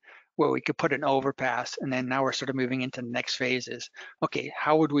 1 where we could put an overpass. And then now we're sort of moving into the next phases. Okay,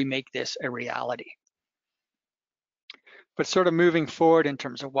 how would we make this a reality? But sort of moving forward in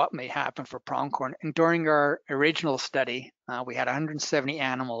terms of what may happen for pronghorn. And during our original study, we had 170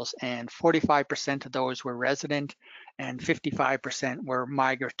 animals and 45% of those were resident and 55% were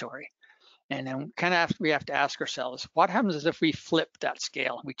migratory. And then kind of we have to ask ourselves, what happens if we flip that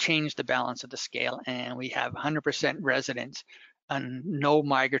scale? We change the balance of the scale and we have 100% residents and no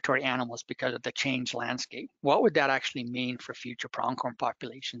migratory animals because of the changed landscape. What would that actually mean for future pronghorn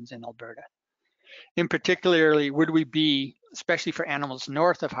populations in Alberta? In particularly, would we be, especially for animals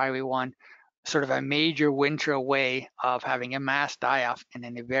north of Highway 1, sort of a major winter away of having a mass die-off and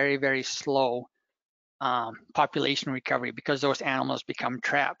then a very, very slow population recovery because those animals become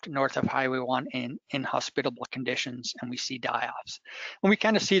trapped north of Highway 1 in inhospitable conditions and we see die-offs. And we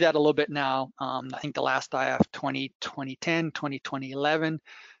kind of see that a little bit now. I think the last die-off 2010, 2011,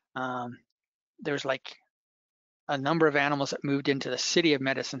 there's like a number of animals that moved into the city of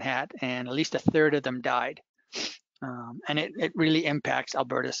Medicine Hat and at least a third of them died. And it really impacts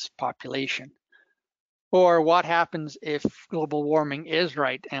Alberta's population. Or what happens if global warming is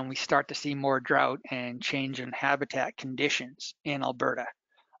right and we start to see more drought and change in habitat conditions in Alberta?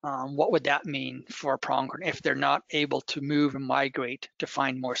 What would that mean for pronghorn if they're not able to move and migrate to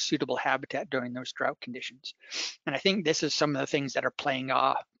find more suitable habitat during those drought conditions? And I think this is some of the things that are playing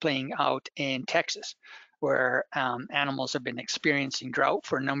out in Texas, where animals have been experiencing drought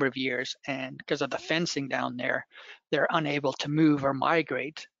for a number of years, and because of the fencing down there, they're unable to move or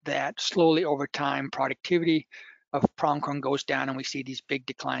migrate. That slowly over time, productivity of pronghorn goes down and we see these big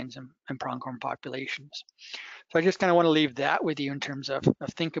declines in pronghorn populations. So I just kind of want to leave that with you in terms of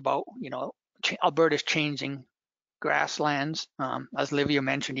think about, Alberta's changing grasslands, as Livia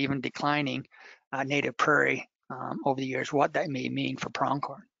mentioned, even declining native prairie over the years, what that may mean for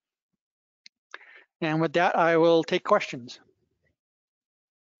pronghorn. And with that, I will take questions.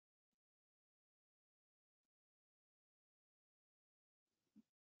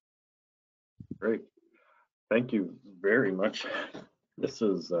 Great. Thank you very much. This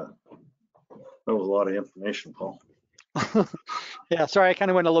is, that was a lot of information, Paul. Yeah, sorry, I kind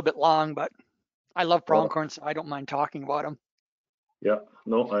of went a little bit long, but I love pronghorn, so I don't mind talking about them. Yeah,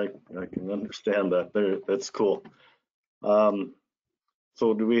 no, I can understand that. That's cool.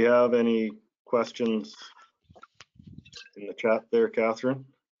 So do we have any questions in the chat there, Catherine?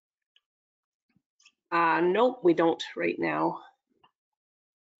 Nope, we don't right now.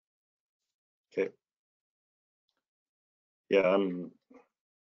 Okay. Yeah,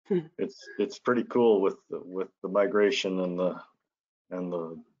 it's pretty cool with the migration and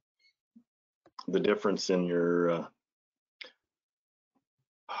the difference in your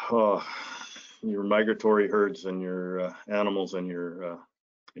migratory herds and your animals and your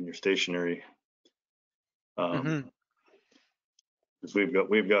stationary. Mhm. 'Cause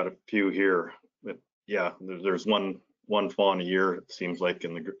we've got a few here, but yeah, there's one fawn a year, it seems like,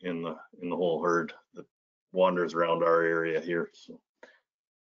 in the whole herd that wanders around our area here. So,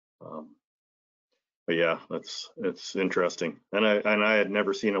 but yeah, it's interesting. And I had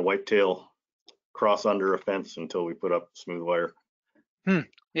never seen a whitetail cross under a fence until we put up smooth wire.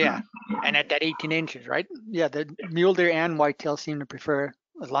 Yeah, and at that 18 inches, right? Yeah, the mule deer and whitetail seem to prefer,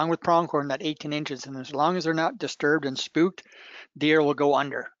 along with pronghorn, that 18 inches. And as long as they're not disturbed and spooked, deer will go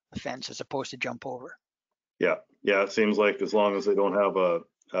under the fence as opposed to jump over. Yeah, it seems like as long as they don't have a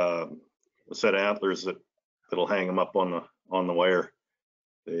set of antlers that'll hang them up on the wire,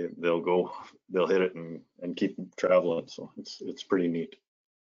 they'll hit it and keep traveling. So it's pretty neat.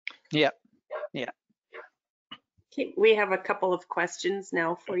 Yeah. Okay, we have a couple of questions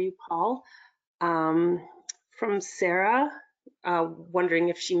now for you, Paul. From Sarah, wondering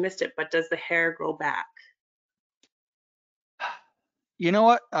if she missed it, but does the hair grow back? You know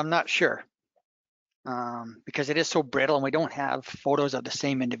what? I'm not sure. Because it is so brittle and we don't have photos of the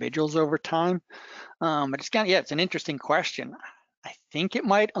same individuals over time. But it's an interesting question. I think it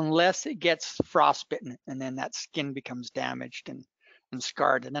might, unless it gets frostbitten and then that skin becomes damaged and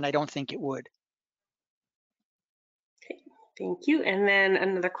scarred, and then I don't think it would. Okay, thank you. And then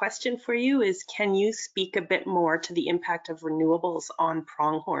another question for you is, can you speak a bit more to the impact of renewables on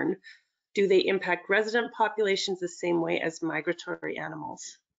pronghorn? Do they impact resident populations the same way as migratory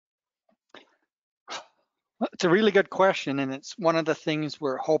animals? It's a really good question, and it's one of the things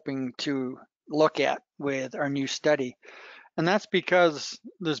we're hoping to look at with our new study. And that's because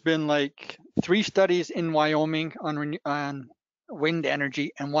there's been like 3 studies in Wyoming on wind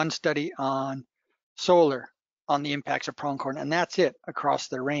energy and 1 study on solar on the impacts of pronghorn, and that's it across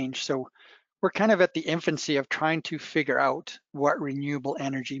the range. So we're kind of at the infancy of trying to figure out what renewable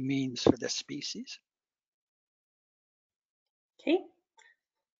energy means for this species. Okay.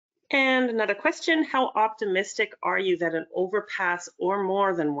 And another question, how optimistic are you that an overpass or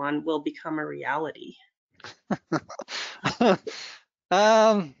more than one will become a reality?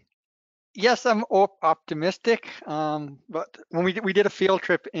 Yes, I'm optimistic, but when we did a field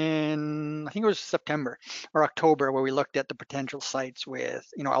trip in, I think it was September or October, where we looked at the potential sites with,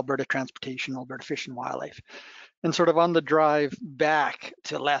 Alberta Transportation, Alberta Fish and Wildlife, and sort of on the drive back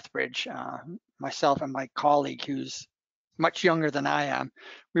to Lethbridge, myself and my colleague, who's much younger than I am,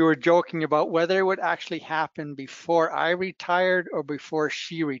 we were joking about whether it would actually happen before I retired or before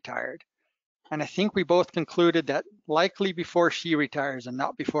she retired. And I think we both concluded that likely before she retires and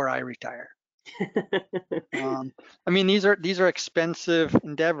not before I retire. These are expensive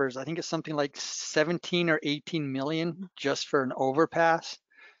endeavors. I think it's something like 17 or 18 million just for an overpass.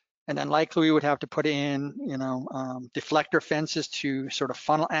 And then likely we would have to put in, deflector fences to sort of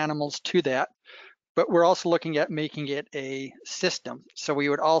funnel animals to that. But we're also looking at making it a system. So we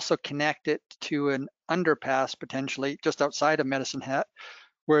would also connect it to an underpass potentially just outside of Medicine Hat,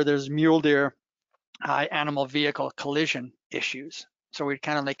 where there's mule deer animal vehicle collision issues. So we'd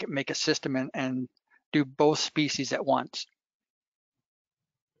kind of like make a system and do both species at once.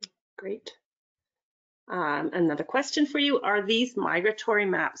 Great. Another question for you, are these migratory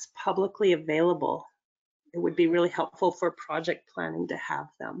maps publicly available? It would be really helpful for project planning to have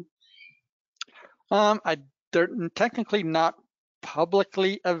them. They're technically not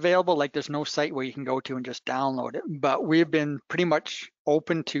publicly available, like there's no site where you can go to and just download it, but we've been pretty much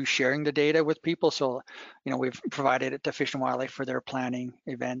open to sharing the data with people. So, we've provided it to Fish and Wildlife for their planning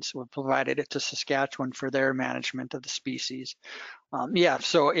events. We've provided it to Saskatchewan for their management of the species.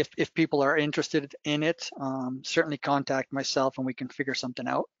 So if people are interested in it, certainly contact myself and we can figure something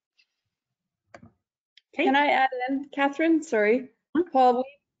out. Okay. Can I add in, Catherine? Sorry. Paul,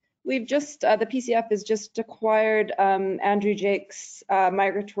 we've just, the PCF has just acquired Andrew Jake's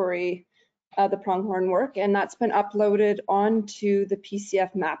migratory, the pronghorn work, and that's been uploaded onto the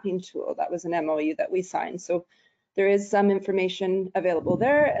PCF mapping tool. That was an MOU that we signed. So there is some information available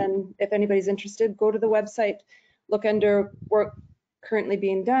there. And if anybody's interested, go to the website, look under work currently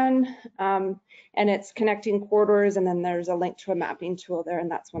being done, and it's connecting corridors, and then there's a link to a mapping tool there, and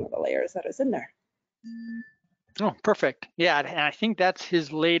that's one of the layers that is in there. Oh, perfect. Yeah, and I think that's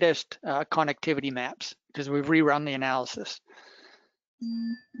his latest connectivity maps because we've rerun the analysis.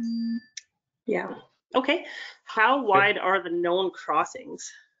 Yeah. Okay. How wide are the known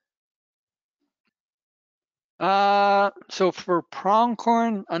crossings? So for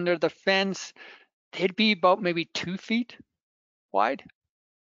pronghorn under the fence, they'd be about maybe 2 feet wide.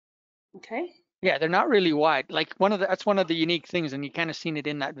 Okay. Yeah, they're not really wide. Like that's one of the unique things, and you kind of seen it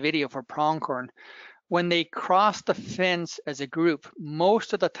in that video for pronghorn. When they cross the fence as a group,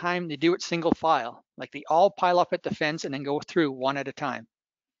 most of the time they do it single file. Like they all pile up at the fence and then go through one at a time.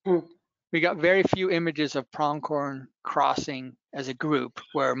 Hmm. We got very few images of pronghorn crossing as a group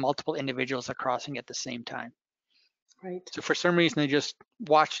where multiple individuals are crossing at the same time. Right. So for some reason, they just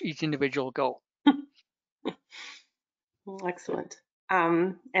watch each individual go. Excellent.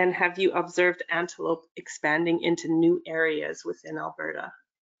 And have you observed antelope expanding into new areas within Alberta?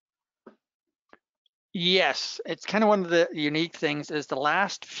 Yes, it's kind of one of the unique things is the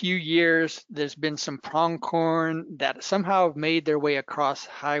last few years, there's been some pronghorn that somehow have made their way across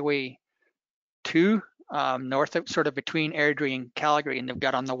Highway 2, north of sort of between Airdrie and Calgary, and they've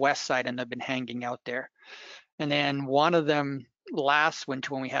got on the west side and they've been hanging out there. And then one of them last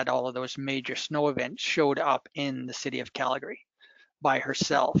winter when we had all of those major snow events showed up in the city of Calgary by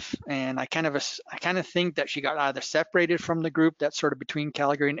herself. And I kind of think that she got either separated from the group that's sort of between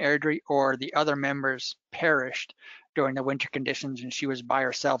Calgary and Airdrie, or the other members perished during the winter conditions and she was by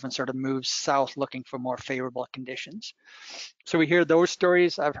herself and sort of moved south looking for more favorable conditions. So we hear those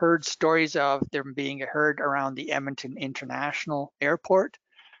stories. I've heard stories of them being heard around the Edmonton International Airport.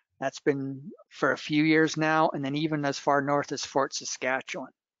 That's been for a few years now, and then even as far north as Fort Saskatchewan.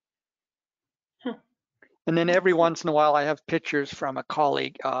 And then every once in a while, I have pictures from a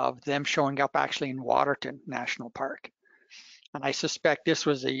colleague of them showing up actually in Waterton National Park. And I suspect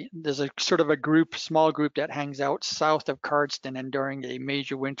there's a sort of a small group that hangs out south of Cardston, and during a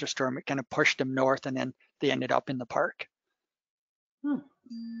major winter storm, it kind of pushed them north and then they ended up in the park.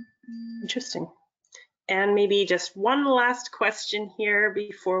 Interesting. And maybe just one last question here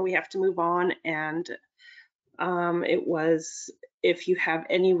before we have to move on. And it was if you have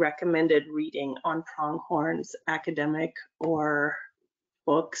any recommended reading on pronghorns, academic or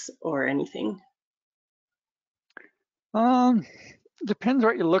books or anything. Depends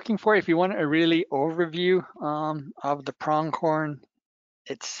what you're looking for. If you want a really overview of the pronghorn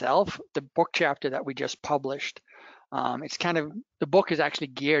itself, the book chapter that we just published, it's kind of, the book is actually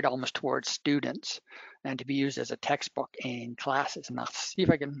geared almost towards students and to be used as a textbook in classes. And I'll see if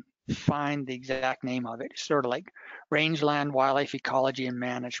I can find the exact name of it. It's sort of like Rangeland Wildlife Ecology and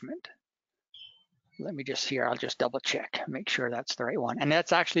Management. Let me just here, I'll just double check, make sure that's the right one. And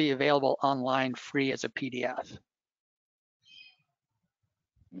that's actually available online free as a PDF.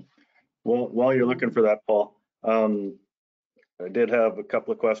 Well, while you're looking for that, Paul, I did have a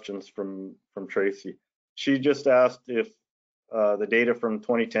couple of questions from Tracy. She just asked if the data from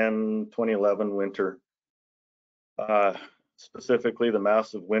 2010, 2011 winter, specifically the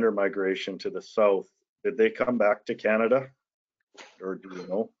massive winter migration to the south, did they come back to Canada, or do you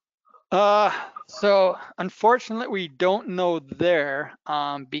know? So unfortunately, we don't know there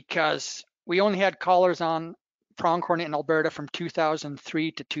because we only had collars on pronghorn in Alberta from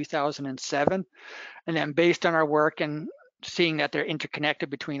 2003 to 2007. And then based on our work and seeing that they're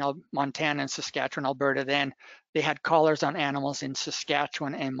interconnected between Montana and Saskatchewan, Alberta, then they had collars on animals in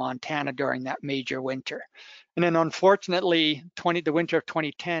Saskatchewan and Montana during that major winter. And then unfortunately, the winter of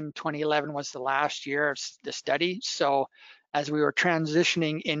 2010, 2011 was the last year of the study. So as we were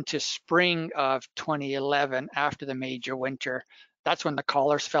transitioning into spring of 2011 after the major winter, that's when the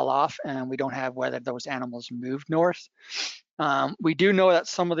collars fell off and we don't have whether those animals moved north. We do know that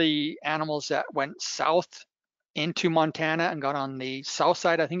some of the animals that went south into Montana and got on the south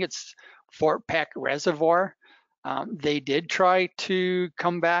side, I think it's Fort Peck Reservoir, they did try to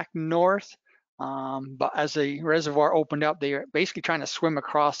come back north, but as the reservoir opened up, they were basically trying to swim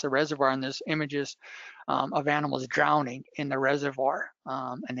across the reservoir, and there's images of animals drowning in the reservoir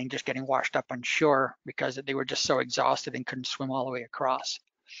and then just getting washed up on shore because they were just so exhausted and couldn't swim all the way across.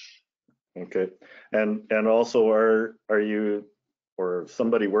 Okay, and also are you or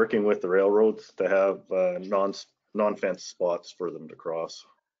somebody working with the railroads to have non-fence spots for them to cross?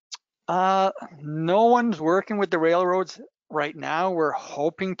 No one's working with the railroads right now. We're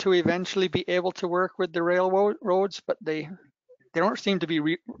hoping to eventually be able to work with the railroads, but they don't seem to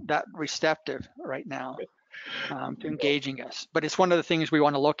be that receptive right now to engaging us. But it's one of the things we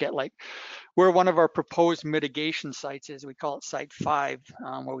want to look at, like where one of our proposed mitigation sites is, we call it Site 5,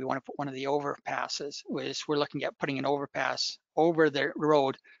 where we want to put one of the overpasses, we're looking at putting an overpass over the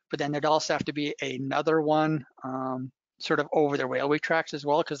road, but then there'd also have to be another one sort of over the railway tracks as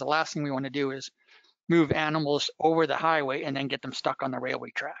well, because the last thing we want to do is move animals over the highway and then get them stuck on the railway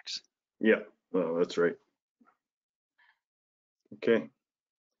tracks. Yeah, well, that's right. Okay.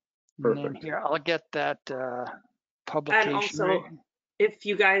 Perfect. And then here, I'll get that publication. And also, if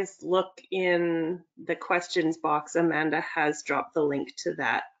you guys look in the questions box, Amanda has dropped the link to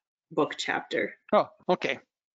that book chapter. Oh, okay.